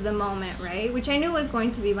song of the moment, right? Which I knew was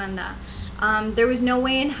going to be banda. There was no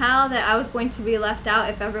way in hell that I was going to be left out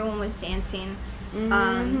if everyone was dancing.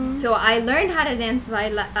 So I learned how to dance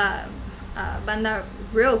banda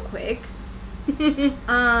real quick.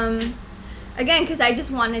 Again, because I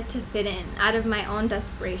just wanted to fit in, out of my own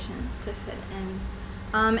desperation to fit in.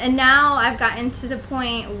 And now I've gotten to the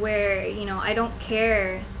point where, you know, I don't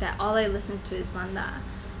care that all I listen to is banda.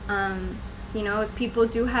 You know, if people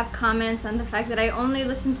do have comments on the fact that I only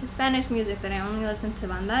listen to Spanish music, that I only listen to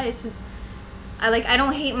banda, it's just, I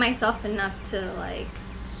don't hate myself enough to, like,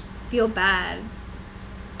 feel bad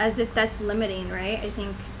as if that's limiting, right? I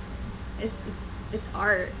think it's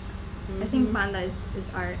art. I think banda is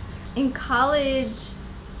art. In college,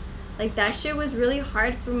 like, that shit was really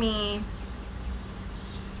hard for me.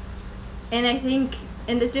 And I think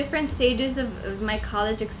in the different stages of my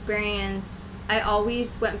college experience, I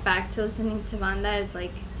always went back to listening to banda as,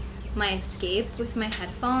 like, my escape with my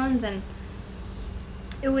headphones. And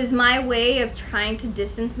it was my way of trying to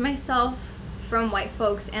distance myself from white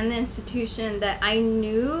folks and the institution that I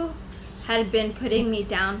knew had been putting me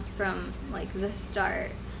down from, like, the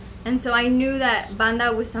start. And so I knew that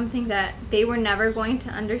banda was something that they were never going to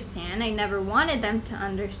understand. I never wanted them to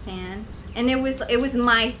understand. And it was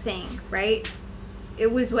my thing, right?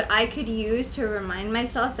 It was what I could use to remind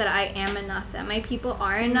myself that I am enough, that my people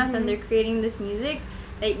are enough, and they're creating this music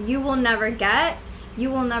that you will never get, you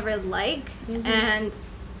will never like, and,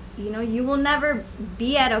 you know, you will never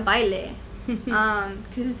be at a baile,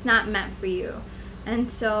 because it's not meant for you. And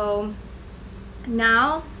so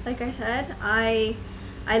now, like I said, I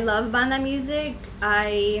love banda music.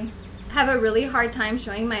 I have a really hard time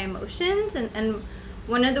showing my emotions, and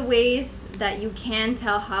one of the ways that you can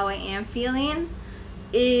tell how I am feeling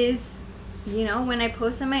is, you know, when I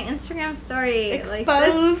post on my Instagram story, Exposed.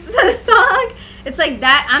 like this song, it's like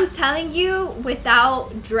that. I'm telling you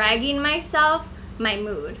without dragging myself, my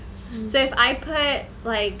mood. So if I put,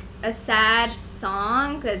 like, a sad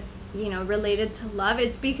song that's, you know, related to love,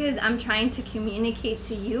 it's because I'm trying to communicate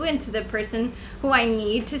to you and to the person who I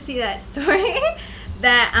need to see that story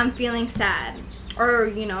that I'm feeling sad. Or,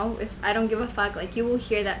 you know, if I don't give a fuck, like, you will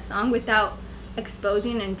hear that song without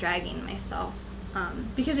exposing and dragging myself.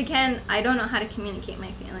 Because, again, I don't know how to communicate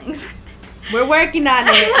my feelings. We're working on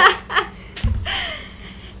it.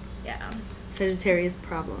 Yeah. Sagittarius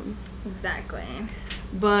problems. Exactly.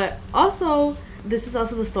 But also, this is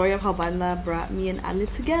also the story of how banda brought me and Ale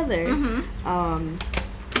together.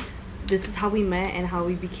 This is how we met and how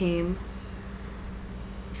we became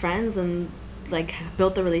friends and, like,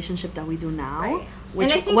 built the relationship that we do now, Right.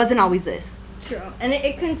 which wasn't always this. True. And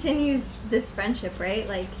it continues this friendship, right?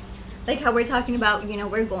 Like how we're talking about, you know,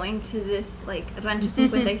 we're going to this, like, Rancho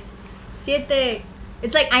 57.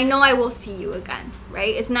 It's like, I know I will see you again,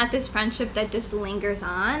 right? It's not this friendship that just lingers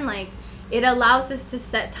on. Like, it allows us to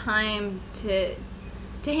set time to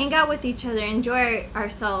hang out with each other, enjoy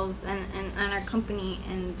ourselves and our company,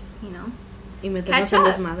 and, you know, Y meternos catch en up.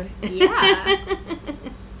 desmadre. Yeah.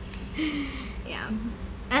 Yeah.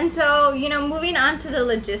 And so, you know, moving on to the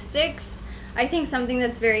logistics, I think something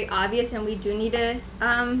that's very obvious and we do need to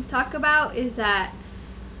talk about is that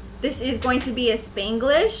this is going to be a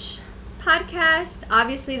Spanglish podcast.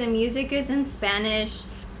 Obviously, the music is in Spanish.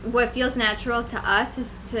 What feels natural to us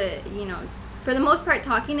is to, you know, for the most part,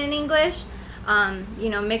 talking in English, you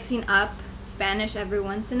know, mixing up Spanish every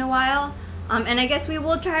once in a while. And I guess we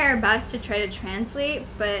will try our best to try to translate,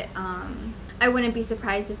 but I wouldn't be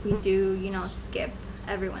surprised if we do, you know, skip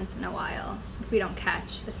every once in a while if we don't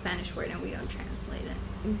catch a Spanish word and we don't translate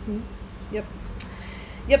it.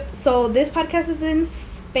 Yep. So this podcast is in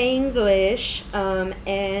Spanglish,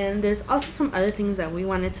 and there's also some other things that we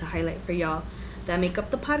wanted to highlight for y'all that make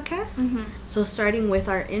up the podcast. So starting with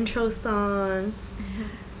our intro song.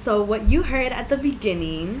 So what you heard at the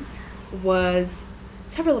beginning was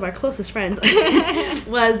several of our closest friends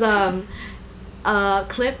was a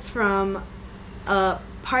clip from a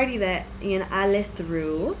party that Ian Ale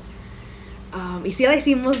threw. Y sí la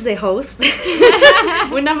hicimos de host.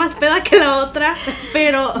 Una más peda que la otra.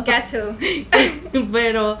 Pero Guess who?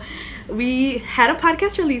 Pero we had a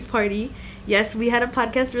podcast release party. Yes, we had a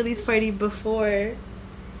podcast release party before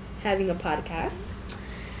having a podcast.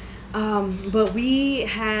 But we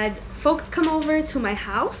had folks come over to my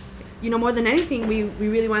house. You know, more than anything, we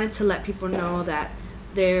really wanted to let people know that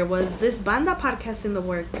there was this banda podcast in the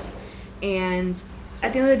works. And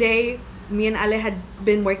at the end of the day, me and Ale had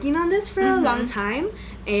been working on this for a long time,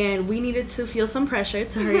 and we needed to feel some pressure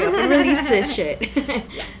to hurry up and release this shit.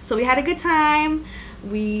 So we had a good time.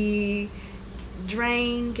 We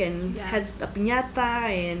drank and had a piñata,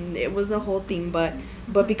 and it was a whole thing. But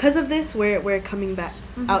because of this, we're coming back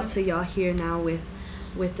out to y'all here now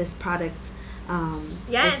with this product.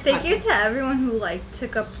 Thank you to everyone who, like,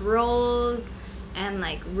 took up roles and,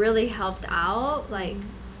 like, really helped out. Like,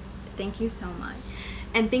 thank you so much.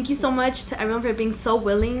 And thank you so much to everyone for being so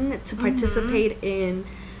willing to participate in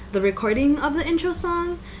the recording of the intro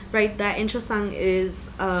song, right? That intro song is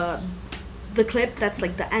the clip that's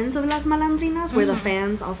like the end of Las Malandrinas, where the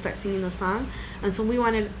fans all start singing the song. And so we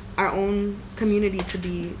wanted our own community to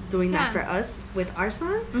be doing that for us with our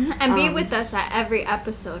song. And be with us at every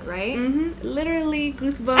episode, right? Literally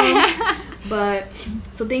goosebumps. But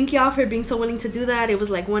so thank y'all for being so willing to do that. It was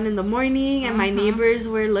like 1 a.m. and my neighbors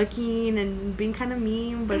were looking and being kind of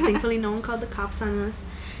mean, but thankfully no one called the cops on us.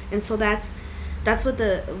 And so that's what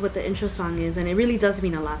the intro song is, and it really does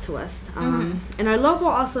mean a lot to us. And our logo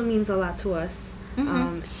also means a lot to us.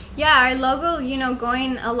 Yeah, our logo, you know,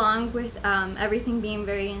 going along with everything being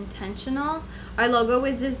very intentional, our logo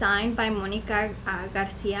was designed by Monica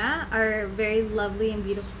Garcia, our very lovely and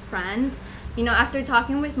beautiful friend. You know, after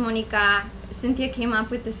talking with Monica, Cynthia came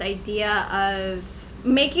up with this idea of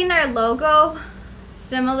making our logo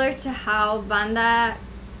similar to how banda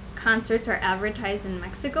concerts are advertised in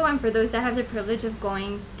Mexico. And for those that have the privilege of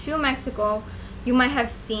going to Mexico, you might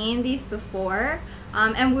have seen these before.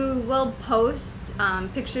 And we will post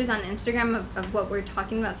pictures on Instagram of what we're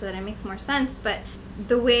talking about so that it makes more sense. But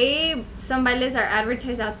the way some bailes are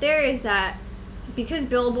advertised out there is that because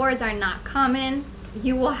billboards are not common,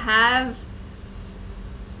 you will have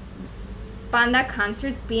banda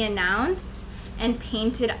concerts be announced and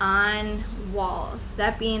painted on walls.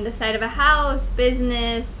 That being the side of a house,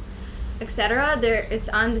 business, etc. It's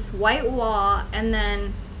on this white wall, and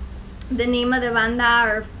then the name of the banda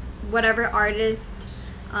or whatever artist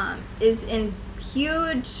is in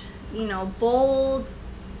huge, you know, bold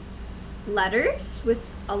letters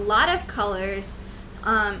with a lot of colors,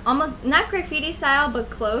 almost not graffiti style but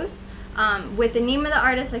close, with the name of the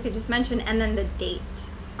artist like I just mentioned, and then the date.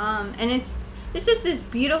 And it's just this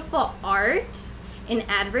beautiful art in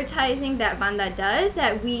advertising that banda does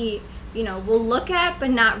that we, you know, will look at but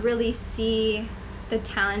not really see the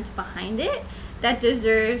talent behind it that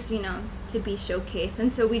deserves, you know, to be showcased.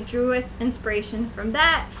 And so we drew inspiration from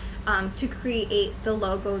that to create the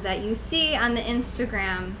logo that you see on the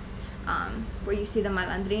Instagram, where you see the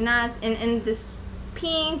Malandrinas in this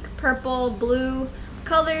pink, purple, blue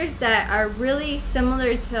colors that are really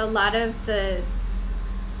similar to a lot of the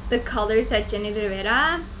colors that Jenni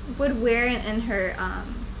Rivera would wear in her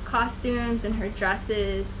costumes and her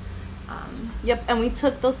dresses. Yep, and we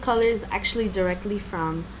took those colors actually directly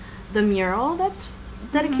from the mural that's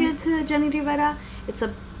dedicated to Jenni Rivera. It's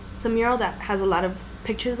a mural that has a lot of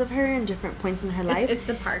pictures of her in different points in her life. It's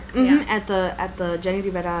a park, at the Jenni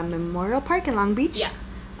Rivera Memorial Park in Long Beach. Yeah,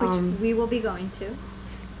 which we will be going to.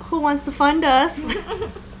 Who wants to fund us?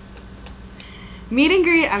 Meet and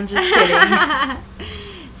greet. I'm just kidding.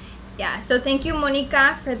 Yeah, so thank you,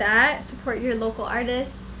 Monica, for that. Support your local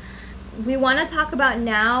artists. We want to talk about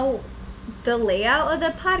now the layout of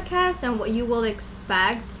the podcast and what you will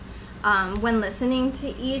expect when listening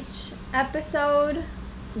to each episode.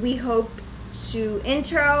 We hope to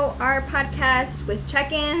intro our podcast with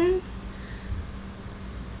check-ins,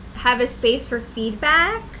 have a space for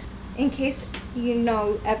feedback in case, you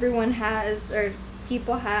know, everyone has or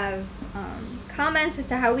people have comments as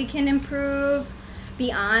to how we can improve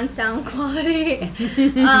beyond sound quality,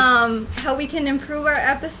 how we can improve our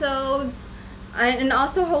episodes, and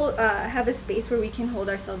also have a space where we can hold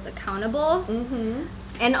ourselves accountable.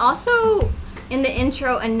 And also in the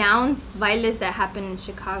intro announce bailes that happen in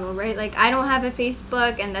Chicago, right? Like, I don't have a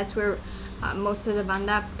Facebook, and that's where most of the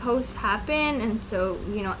banda posts happen. And so,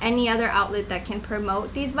 you know, any other outlet that can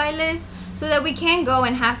promote these bailes so that we can go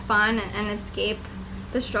and have fun and escape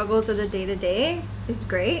the struggles of the day-to-day is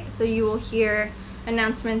great. So you will hear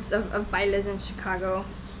announcements of bailes in Chicago.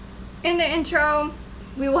 In the intro,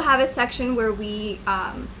 we will have a section where we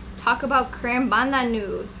talk about Korean banda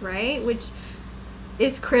news, right? Which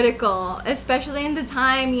is critical, especially in the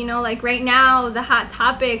time, you know, like right now, the hot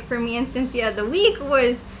topic for me and Cynthia the week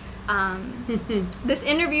was this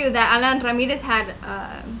interview that Alan Ramirez had.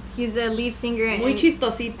 He's a lead singer in Muy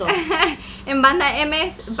chistosito. in Banda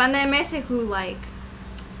MS, who, like,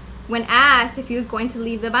 when asked if he was going to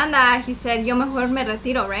leave the banda, he said, "Yo mejor me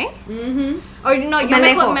retiro," right? Or no, yo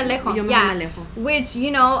mejor me alejo. Yeah, which, you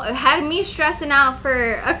know, had me stressing out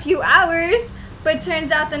for a few hours. But turns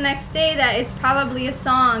out the next day that it's probably a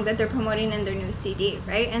song that they're promoting in their new CD,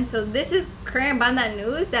 right? And so this is Korean banda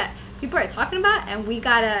news that people are talking about, and we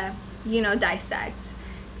gotta, you know, dissect.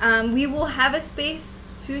 We will have a space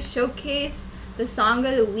to showcase the song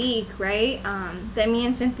of the week, right? That me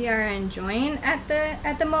and Cynthia are enjoying at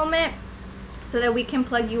the moment, so that we can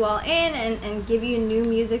plug you all in and give you new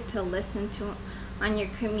music to listen to on your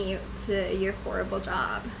commute to your horrible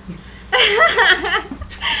job.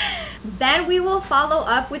 Then we will follow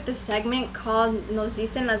up with the segment called Nos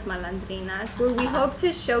Dicen las Malandrinas, where we hope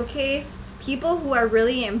to showcase people who are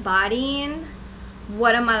really embodying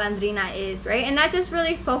what a malandrina is, right? And not just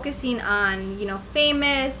really focusing on, you know,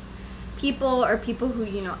 famous people or people who,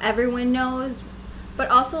 you know, everyone knows, but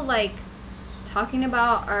also like talking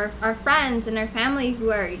about our friends and our family who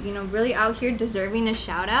are, you know, really out here deserving a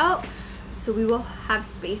shout out. So we will have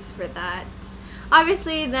space for that.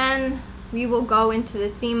 Obviously, then we will go into the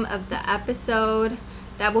theme of the episode.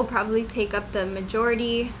 That will probably take up the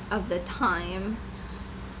majority of the time.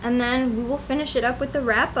 And then we will finish it up with the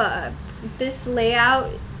wrap up. This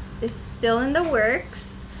layout is still in the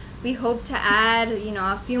works. We hope to add, you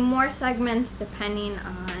know, a few more segments depending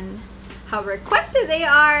on how requested they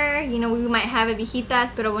are. You know, we might have a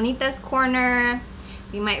Viejitas Pero Bonitas corner.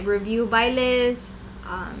 We might review bailes,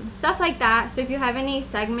 stuff like that. So if you have any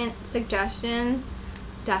segment suggestions,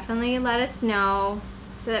 definitely let us know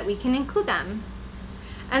so that we can include them.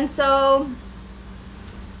 And so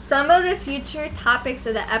some of the future topics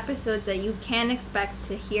of the episodes that you can expect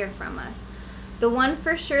to hear from us. The one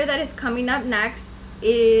for sure that is coming up next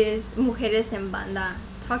is Mujeres en Banda,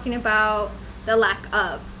 talking about the lack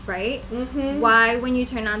of, right? Mm-hmm. Why when you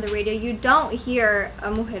turn on the radio you don't hear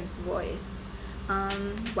a mujer's voice,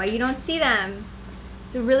 why you don't see them.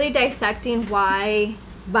 So really dissecting why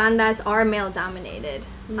bandas are male dominated.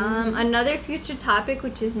 Mm-hmm. Another future topic,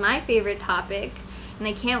 which is my favorite topic, and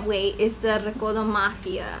I can't wait, is the Recodo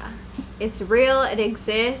Mafia. It's real, it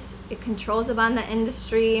exists, it controls the banda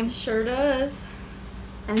industry. Sure does.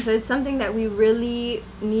 And so it's something that we really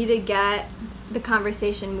need to get the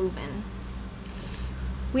conversation moving.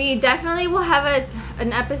 We definitely will have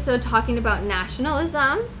an episode talking about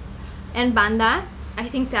nationalism and banda. I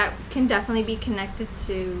think that can definitely be connected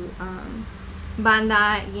to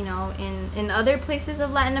banda, you know, in other places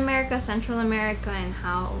of Latin America, Central America, and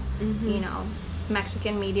how, you know,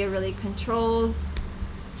 Mexican media really controls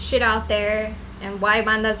shit out there, and why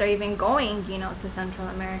bandas are even going, you know, to Central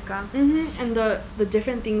America. And the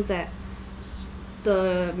different things that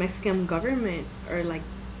the Mexican government or like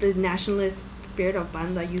the nationalist spirit of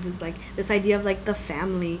banda uses, like this idea of like the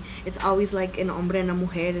family. It's always like an hombre and a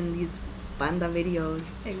mujer in these banda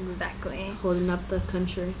videos. Exactly. Holding up the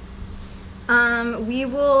country. We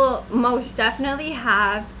will most definitely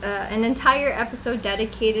have an entire episode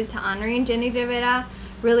dedicated to honoring Jenny Rivera,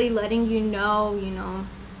 really letting you know,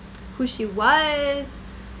 who she was,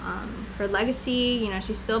 her legacy. You know,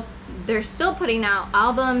 they're still putting out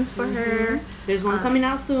albums for her. There's one coming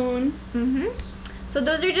out soon. So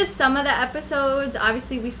those are just some of the episodes.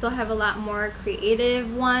 Obviously, we still have a lot more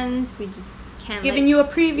creative ones. We just can't giving you a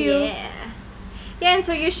preview. Yeah, and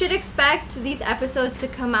so you should expect these episodes to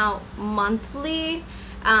come out monthly.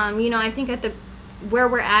 I think at where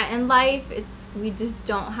we're at in life, we just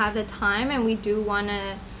don't have the time, and we do want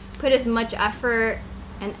to put as much effort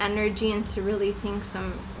and energy into releasing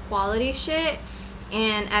some quality shit.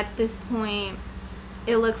 And at this point,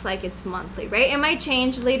 it looks like it's monthly, right? It might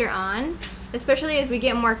change later on, especially as we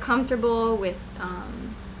get more comfortable with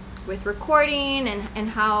recording and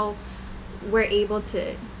how we're able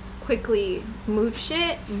to quickly move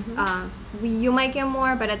shit. You might get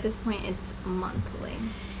more, but at this point it's monthly.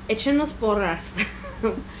 Échenos porras.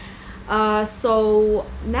 So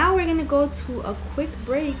now we're gonna go to a quick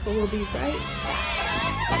break, but we'll be right back.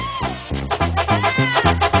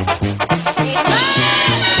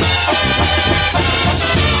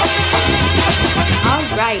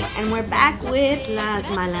 Alright, and we're back with Las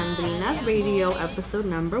Malandrinas Radio episode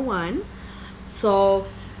number 1. So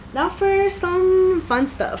now for some fun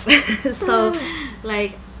stuff. So,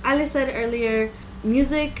 like Ale said earlier,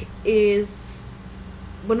 music is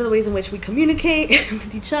one of the ways in which we communicate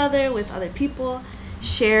with each other, with other people,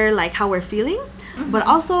 share like how we're feeling. But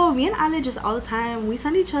also, me and Ale just all the time, we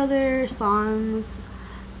send each other songs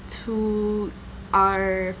to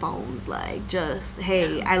our phones, like just,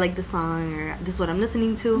 hey, I like this song, or this is what I'm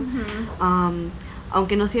listening to.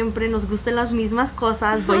 Aunque no siempre nos gusten las mismas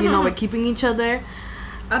cosas, but we're keeping each other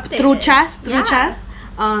truchas.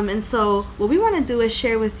 And so what we want to do is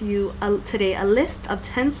share with you today a list of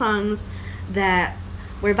 10 songs that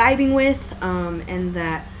we're vibing with, and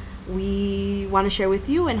that we want to share with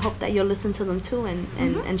you, and hope that you'll listen to them too,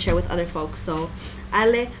 and share with other folks. So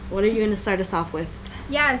Ale, what are you going to start us off with?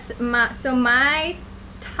 Yes, my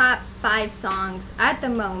top 5 songs at the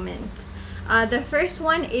moment. The first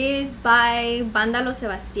one is by Banda Los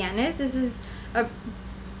Sebastianes. This is a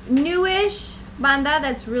newish banda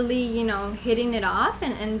that's really, hitting it off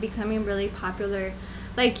and becoming really popular.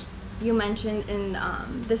 Like you mentioned in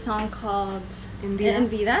the song called En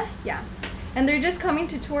Vida. Yeah. And they're just coming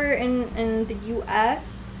to tour in the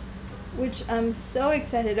U.S. which I'm so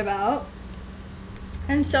excited about.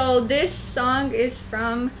 And so this song is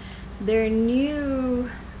from their new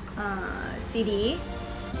CD.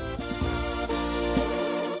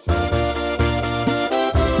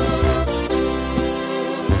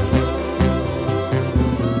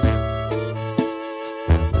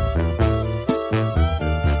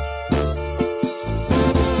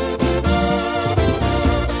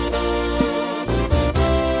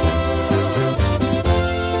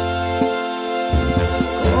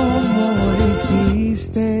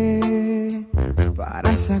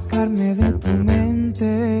 Para sacarme de tu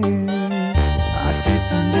mente así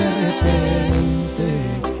tan de repente,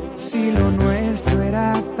 si lo nuestro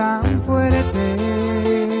era tan fuerte.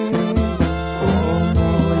 ¿Cómo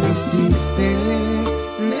lo hiciste?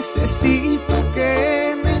 Necesito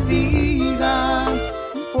que me digas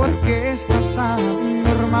por qué estás tan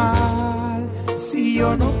normal, si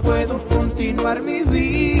yo no puedo continuar mi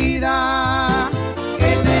vida.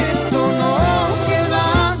 En esto no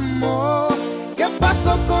quedamos. ¿Qué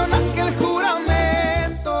pasó con aquel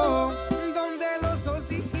juramento donde los dos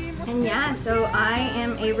dijimos? And yeah, so I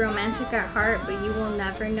am a romantic at heart, but you will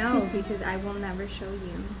never know because I will never show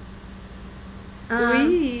you.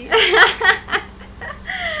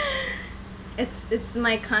 It's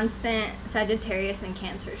my constant Sagittarius and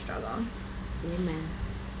Cancer struggle. Amen.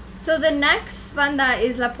 So the next banda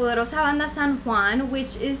is La Poderosa Banda San Juan,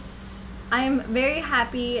 which is, I'm very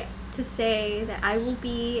happy to say that I will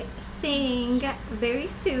be singing very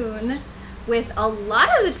soon with a lot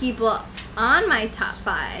of the people on my top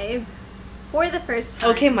 5 for the first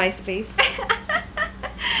time. Okay, MySpace.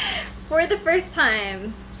 For the first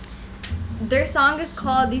time. Their song is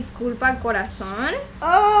called Disculpa Corazón.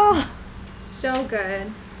 Oh! So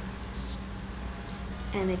good.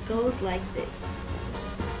 And it goes like this.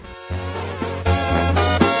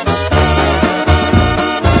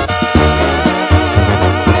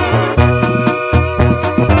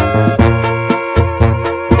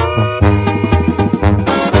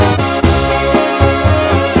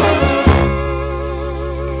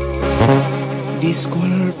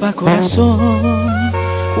 Disculpa corazón,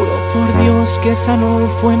 juro por Dios que esa no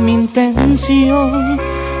fue mi intención,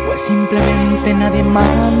 pues simplemente nadie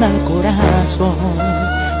manda al corazón.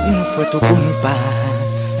 No fue tu culpa,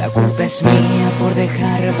 la culpa es mía por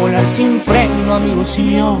dejar volar sin freno a mi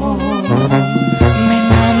ilusión. Me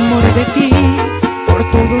enamoré de ti, por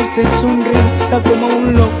tu dulce sonrisa como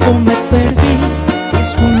un loco me perdí.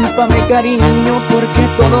 Discúlpame cariño porque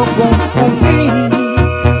todo confundí.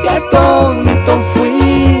 Qué tonto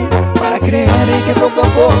fui para creer que poco a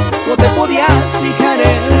poco te podías fijar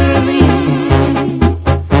en mí.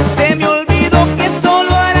 Se me olvidó que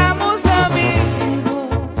solo éramos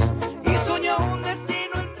amigos y soñó un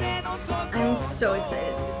destino entre nosotros. I'm so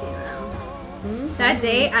excited to see them. That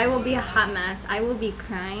day, I will be a hot mess. I will be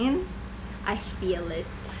crying. I feel it.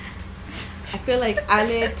 I feel like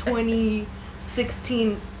Ale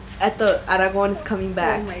 2016 at the Aragon is coming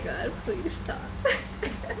back. Oh my god, please stop.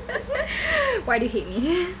 Why do you hate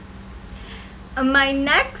me? My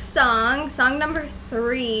next song number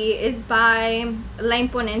 3, is by La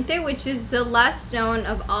Imponente, which is the less known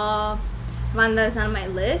of all bandas on my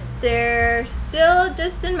list. They're still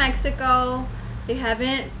just in Mexico. They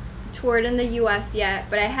haven't toured in the US yet,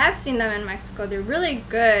 but I have seen them in Mexico. They're really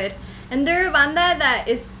good. And they're a banda that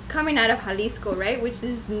is coming out of Jalisco, right? Which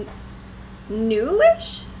is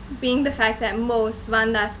newish, being the fact that most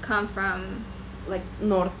bandas come from like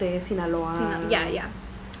Norte, Sinaloa. Yeah.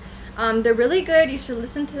 They're really good. You should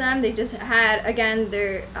listen to them. They just had, again,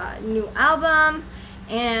 their new album,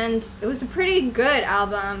 and it was a pretty good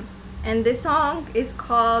album. And this song is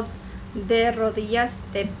called De Rodillas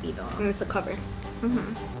Te Pido. And it's a cover.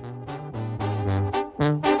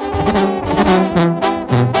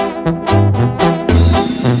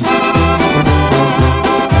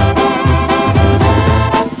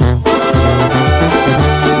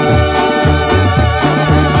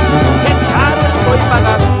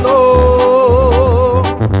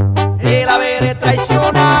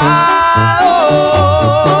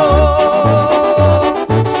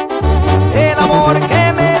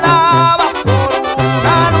 Que me daba por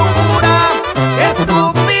una locura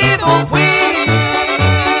estúpida.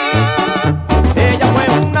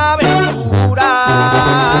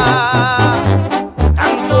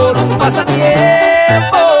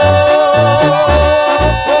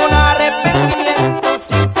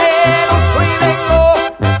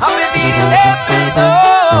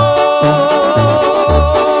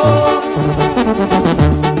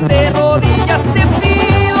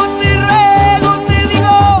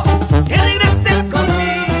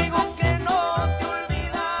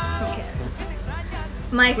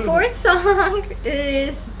 My fourth song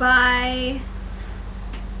is by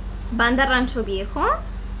Banda Rancho Viejo.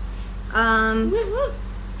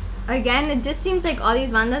 Again, it just seems like all these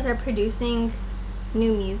bandas are producing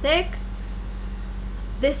new music.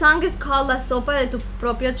 This song is called La Sopa de Tu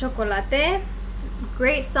Propio Chocolate.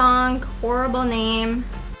 Great song, horrible name.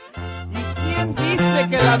 ¿Y quién dice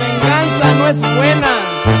que la venganza no es buena?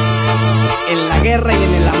 En la guerra y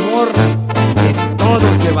en el amor, que todo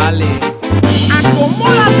se vale.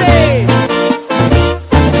 ¡Acomódate!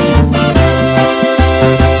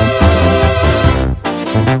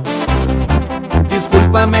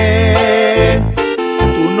 Discúlpame,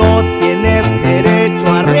 tú no tienes derecho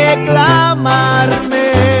a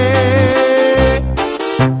reclamarme.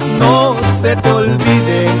 No se te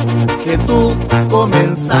olvide que tú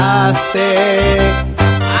comenzaste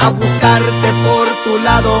a buscarte por tu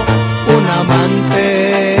lado un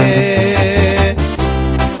amante.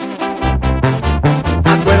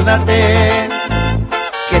 Acuérdate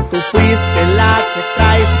que tú fuiste la que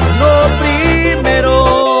traicionó primero.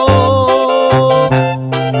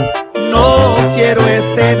 No quiero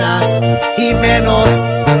escenas y menos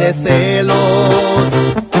de celos.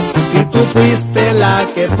 Si tú fuiste la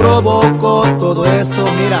que provocó todo esto,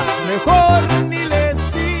 mira, mejor ni le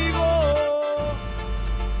sigo.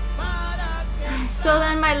 So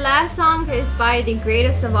then my last song is by the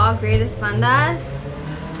greatest of all greatest bandas.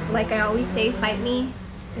 Like I always say, fight me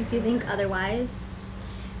if you think otherwise.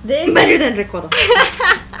 Better than Recodo.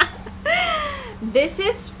 This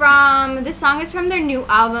song is from their new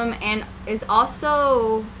album and is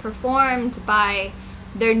also performed by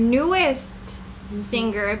their newest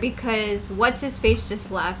singer because what's his face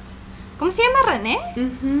just left. ¿Cómo se llama? René?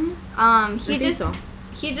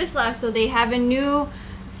 He just left, so they have a new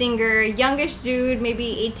singer, youngish dude,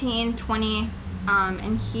 maybe 18, 20,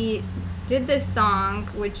 and he did this song,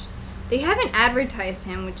 which they haven't advertised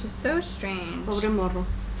him, which is so strange. Pobre morro.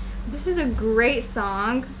 This is a great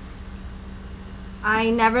song. I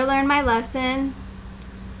never learned my lesson.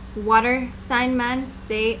 Water sign man,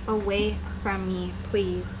 stay away from me,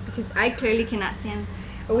 please, because I clearly cannot stand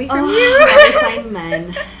away from you. Water sign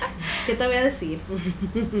man. ¿Qué te voy a decir?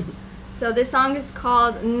 So this song is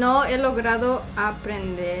called No He Logrado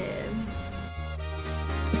Aprender.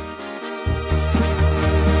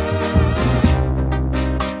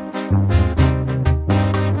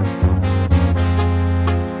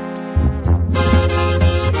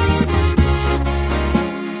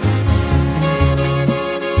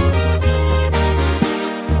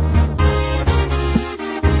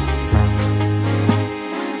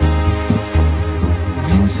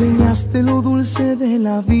 Enseñaste lo dulce de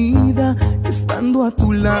la vida, estando a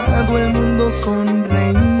tu lado el mundo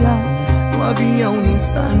sonreía. No había un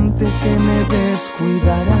instante que me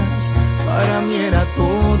descuidaras, para mí era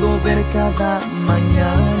todo ver cada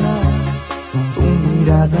mañana tu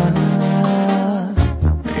mirada.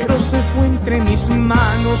 Pero se fue entre mis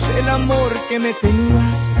manos el amor que me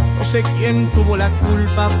tenías, no sé quién tuvo la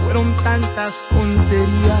culpa, fueron tantas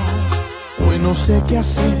tonterías. Hoy no sé qué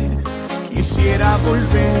hacer, quisiera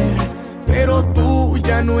volver, pero tú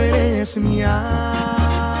ya no eres mía.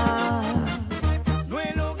 No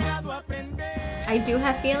he logrado aprender. I do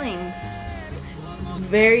have feelings.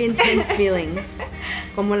 Very intense feelings.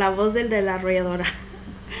 Como la voz del de la arrolladora.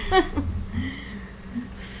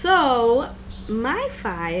 So, my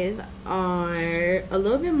 5 are a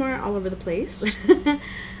little bit more all over the place.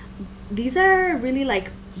 These are really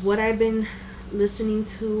like what I've been listening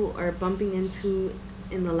to or bumping into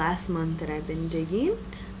in the last month that I've been digging.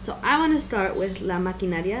 So I want to start with La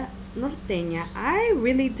Maquinaria Norteña. I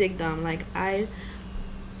really dig them. Like, I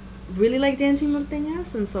really like dancing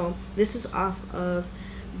norteñas, and so this is off of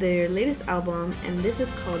their latest album, and this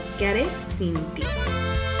is called Quere Sin Ti.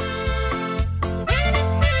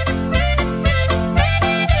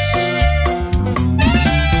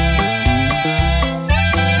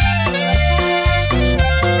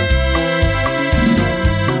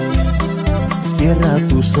 Cierra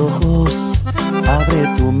tus ojos, abre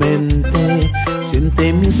tu mente,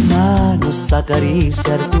 siente mis manos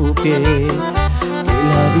acariciar tu piel, que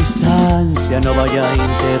la distancia no vaya a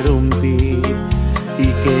interrumpir y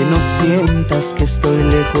que no sientas que estoy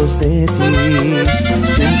lejos de ti.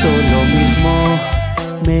 Siento lo mismo,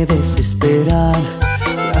 me desesperan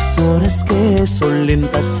las horas que son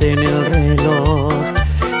lentas en el reloj,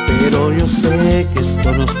 pero yo sé que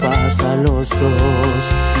esto nos pasa a los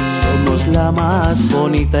dos. Somos la más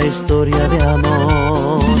bonita historia de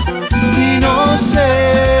amor. Y no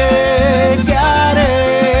sé qué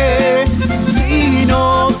haré si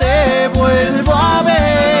no te vuelvo a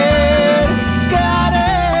ver. ¿Qué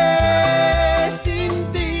haré sin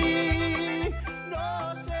ti? No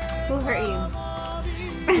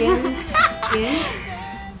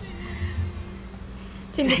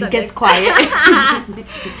gets quiet.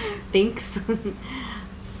 Thanks.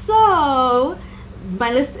 So,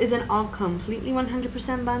 my list isn't all completely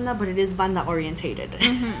 100% banda, but it is banda orientated.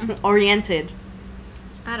 Oriented.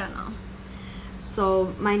 I don't know.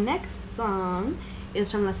 So, my next song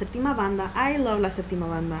is from La Séptima Banda. I love La Séptima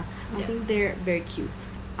Banda. I think they're very cute.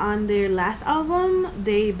 On their last album,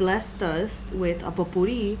 they blessed us with a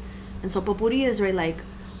popurrí. And so popurrí is really like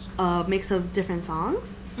a mix of different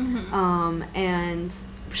songs and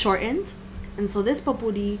shortened. And so this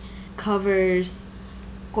popurrí covers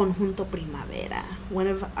Conjunto Primavera, one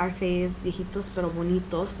of our faves, viejitos pero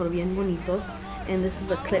bonitos, pero bien bonitos. And this is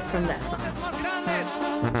a clip from that song.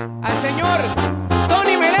 Al señor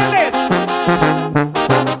Tony Meléndez.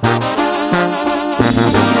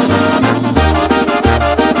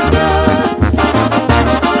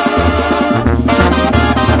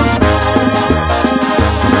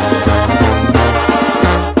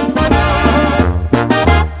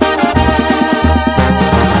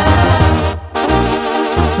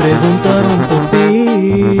 Preguntaron por ti,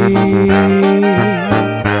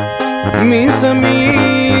 mis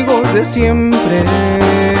amigos de siempre.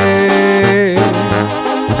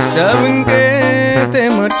 Saben que te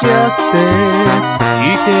marchaste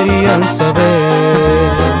y querían saber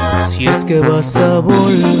si es que vas a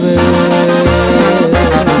volver.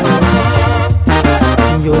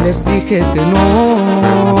 Yo les dije que no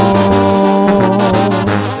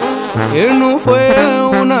fue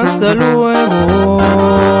un hasta luego.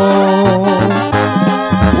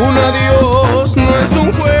 Un adiós no es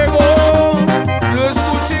un juego, lo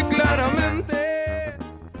escuché claramente.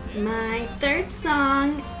 My third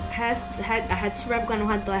song I had to rap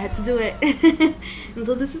Guanajuato. I had to do it. And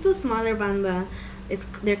so this is a smaller banda.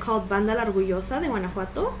 They're called Banda La Orgullosa de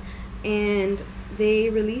Guanajuato, and they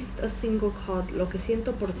released a single called Lo que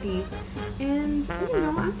siento por ti. And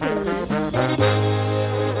I'm feeling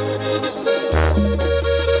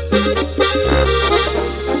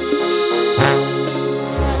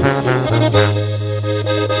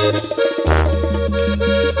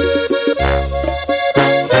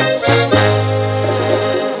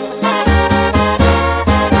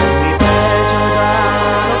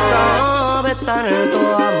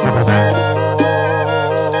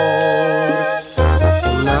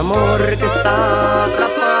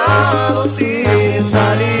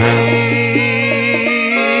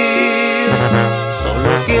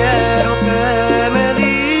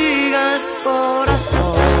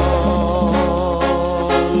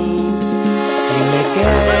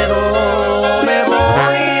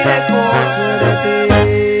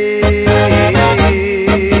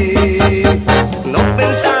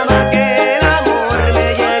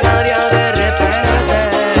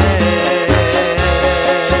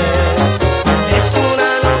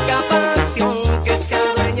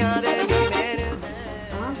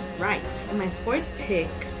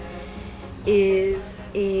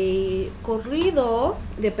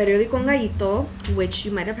de Periódico Un Gallito, which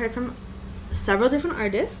you might have heard from several different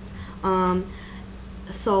artists.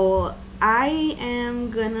 So I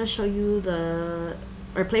am gonna show you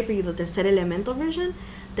play for you the Tercer Elemento version.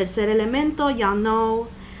 Tercer Elemento, y'all know,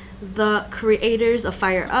 the creators of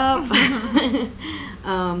Fire Up.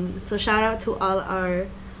 So shout out to all our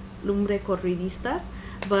lumbre corridistas.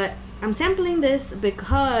 But I'm sampling this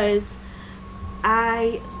because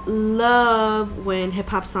I love when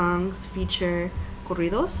hip-hop songs feature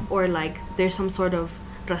corridos, or like there's some sort of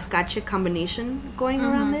rascache combination going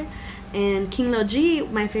around there. And King Lil G,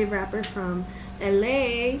 my favorite rapper from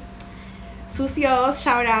LA, Sucios,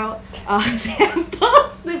 shout out,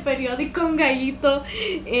 samples de Periódico Un Gallito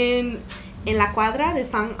in La Cuadra, the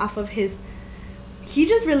song off of his. He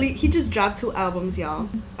just dropped 2 albums, y'all.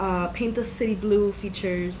 Paint the City Blue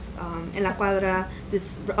features En La Cuadra,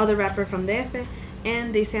 this other rapper from DF,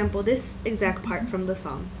 and they sample this exact part from the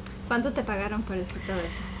song. ¿Cuánto te pagaron por eso, todo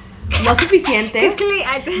eso? No suficiente.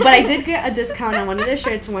 But I did get a discount on one of their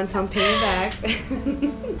shirts once, so I'm paying back.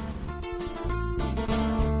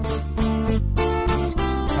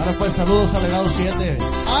 Ahora pues, saludos a Legado 7.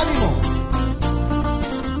 ¡Ánimo!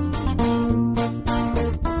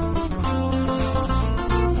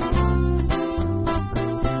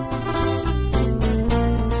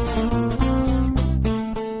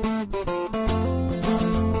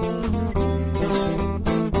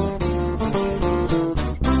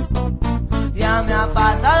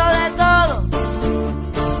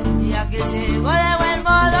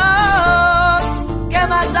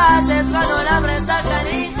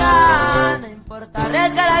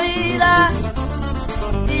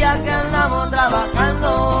 Que andamos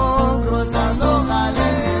trabajando, cruzando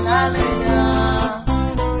galería.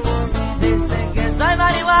 Dicen que soy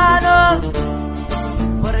marihuano,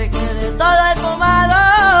 porque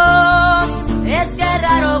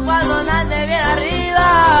sonar de bien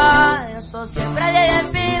arriba. Eso siempre bien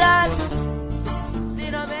en pilas.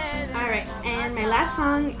 Alright, and my last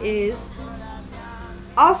song is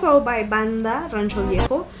also by Banda Rancho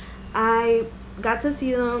Viejo. I got to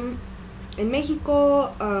see them in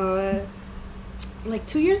Mexico like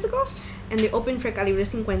 2 years ago, and they opened for Calibre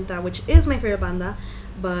 50, which is my favorite banda,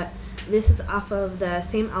 but this is off of the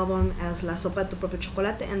same album as La Sopa de Tu Propio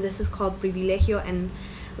Chocolate, and this is called Privilegio. And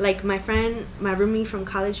like my friend, my roomie from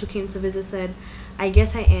college who came to visit said, I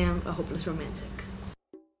guess I am a hopeless romantic.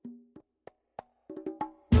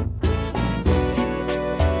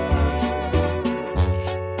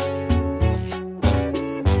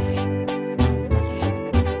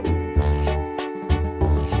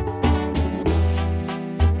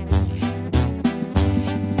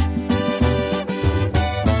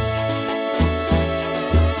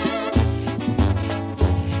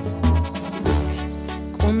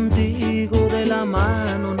 Contigo de la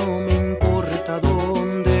mano no me importa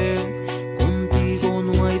dónde, contigo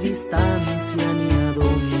no hay distancia ni a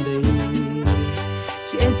dónde ir.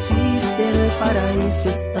 Si existe el paraíso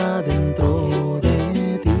está dentro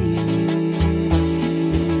de ti.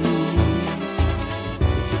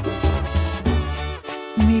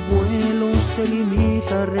 Mi vuelo se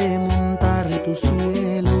limita a remontar tu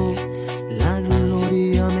cielo, la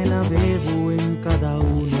gloria me la bebo en cada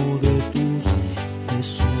uno de tus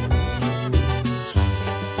besos.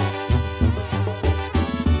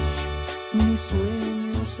 Mis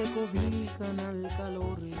sueños se cobijan al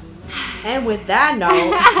calor de... And with that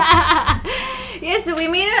note, yeah, so we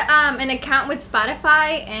made an account with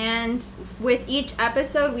Spotify, and with each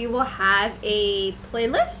episode we will have a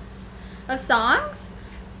playlist of songs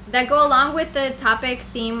that go along with the topic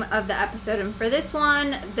theme of the episode. And for this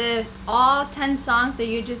one, all 10 songs that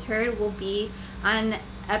you just heard will be on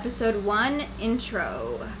episode 1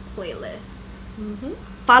 intro playlist.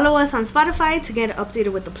 follow us on Spotify to get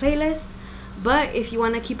updated with the playlist. But if you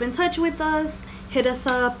want to keep in touch with us, hit us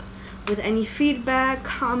up with any feedback,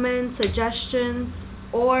 comments, suggestions,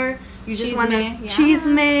 or you just want to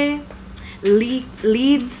chisme,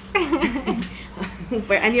 leads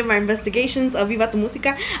for any of our investigations of Viva Tu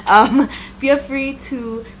Música, feel free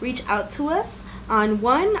to reach out to us on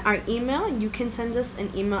our email. You can send us an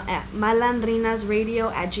email at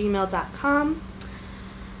malandrinasradio@gmail.com.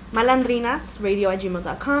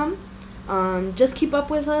 malandrinasradio@gmail.com. Just keep up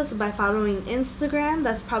with us by following Instagram.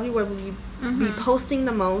 That's probably where we'll be posting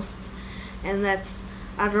the most, and that's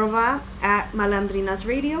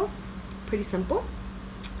 @malandrinasradio. Pretty simple.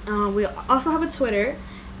 We also have a Twitter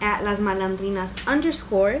at Las Malandrinas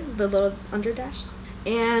 _ the little underdash,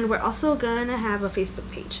 and we're also gonna have a Facebook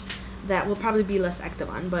page that we'll probably be less active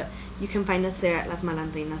on, but you can find us there at Las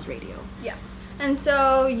Malandrinas Radio. Yeah. And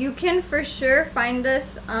so you can for sure find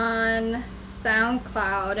us on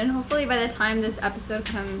SoundCloud, and hopefully by the time this episode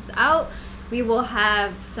comes out, we will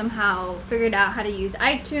have somehow figured out how to use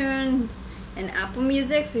iTunes and Apple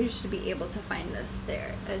Music, so you should be able to find us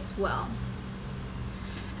there as well.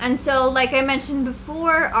 And so, like I mentioned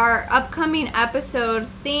before, our upcoming episode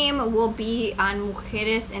theme will be on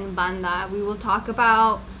Mujeres en Banda. We will talk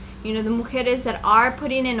about, the mujeres that are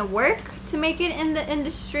putting in work to make it in the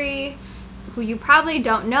industry, who you probably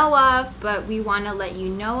don't know of, but we want to let you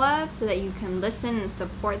know of so that you can listen and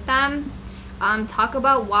support them. Talk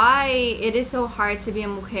about why it is so hard to be a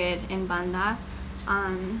mujer en banda.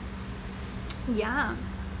 Yeah.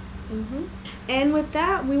 And with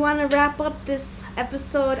that, we want to wrap up this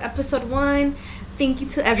episode 1. Thank you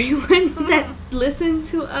to everyone that listened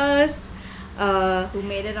to us. Who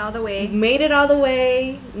made it all the way.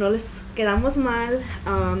 No les quedamos mal.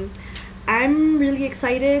 I'm really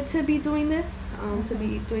excited to be doing this. To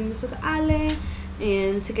be doing this with Ale,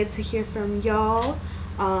 and to get to hear from y'all.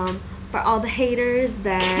 For all the haters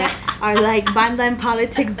that are like, banda and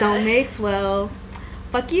politics don't mix, well,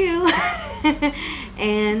 fuck you.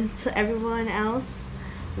 And to everyone else,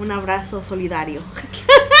 un abrazo solidario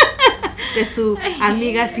de su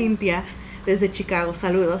amiga Cynthia desde Chicago.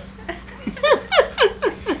 Saludos.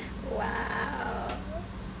 Wow.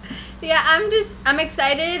 Yeah, I'm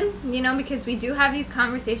excited, because we do have these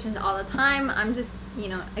conversations all the time. I'm just,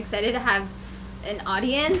 excited to have an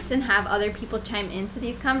audience and have other people chime into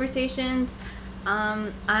these conversations.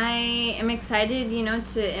 I am excited,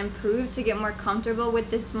 to improve, to get more comfortable with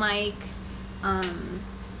this mic,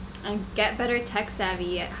 and get better tech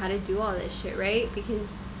savvy at how to do all this shit, right? Because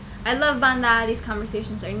I love banda. These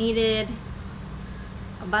conversations are needed.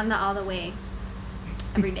 Banda all the way,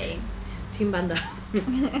 every day. Team Banda.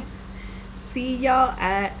 See y'all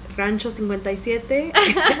at Rancho 57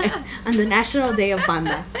 on the National Day of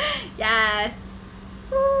Banda. Yes.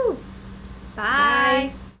 Woo.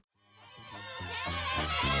 Bye.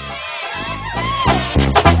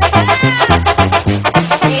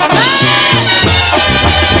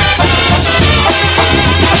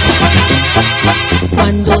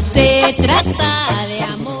 Cuando se trata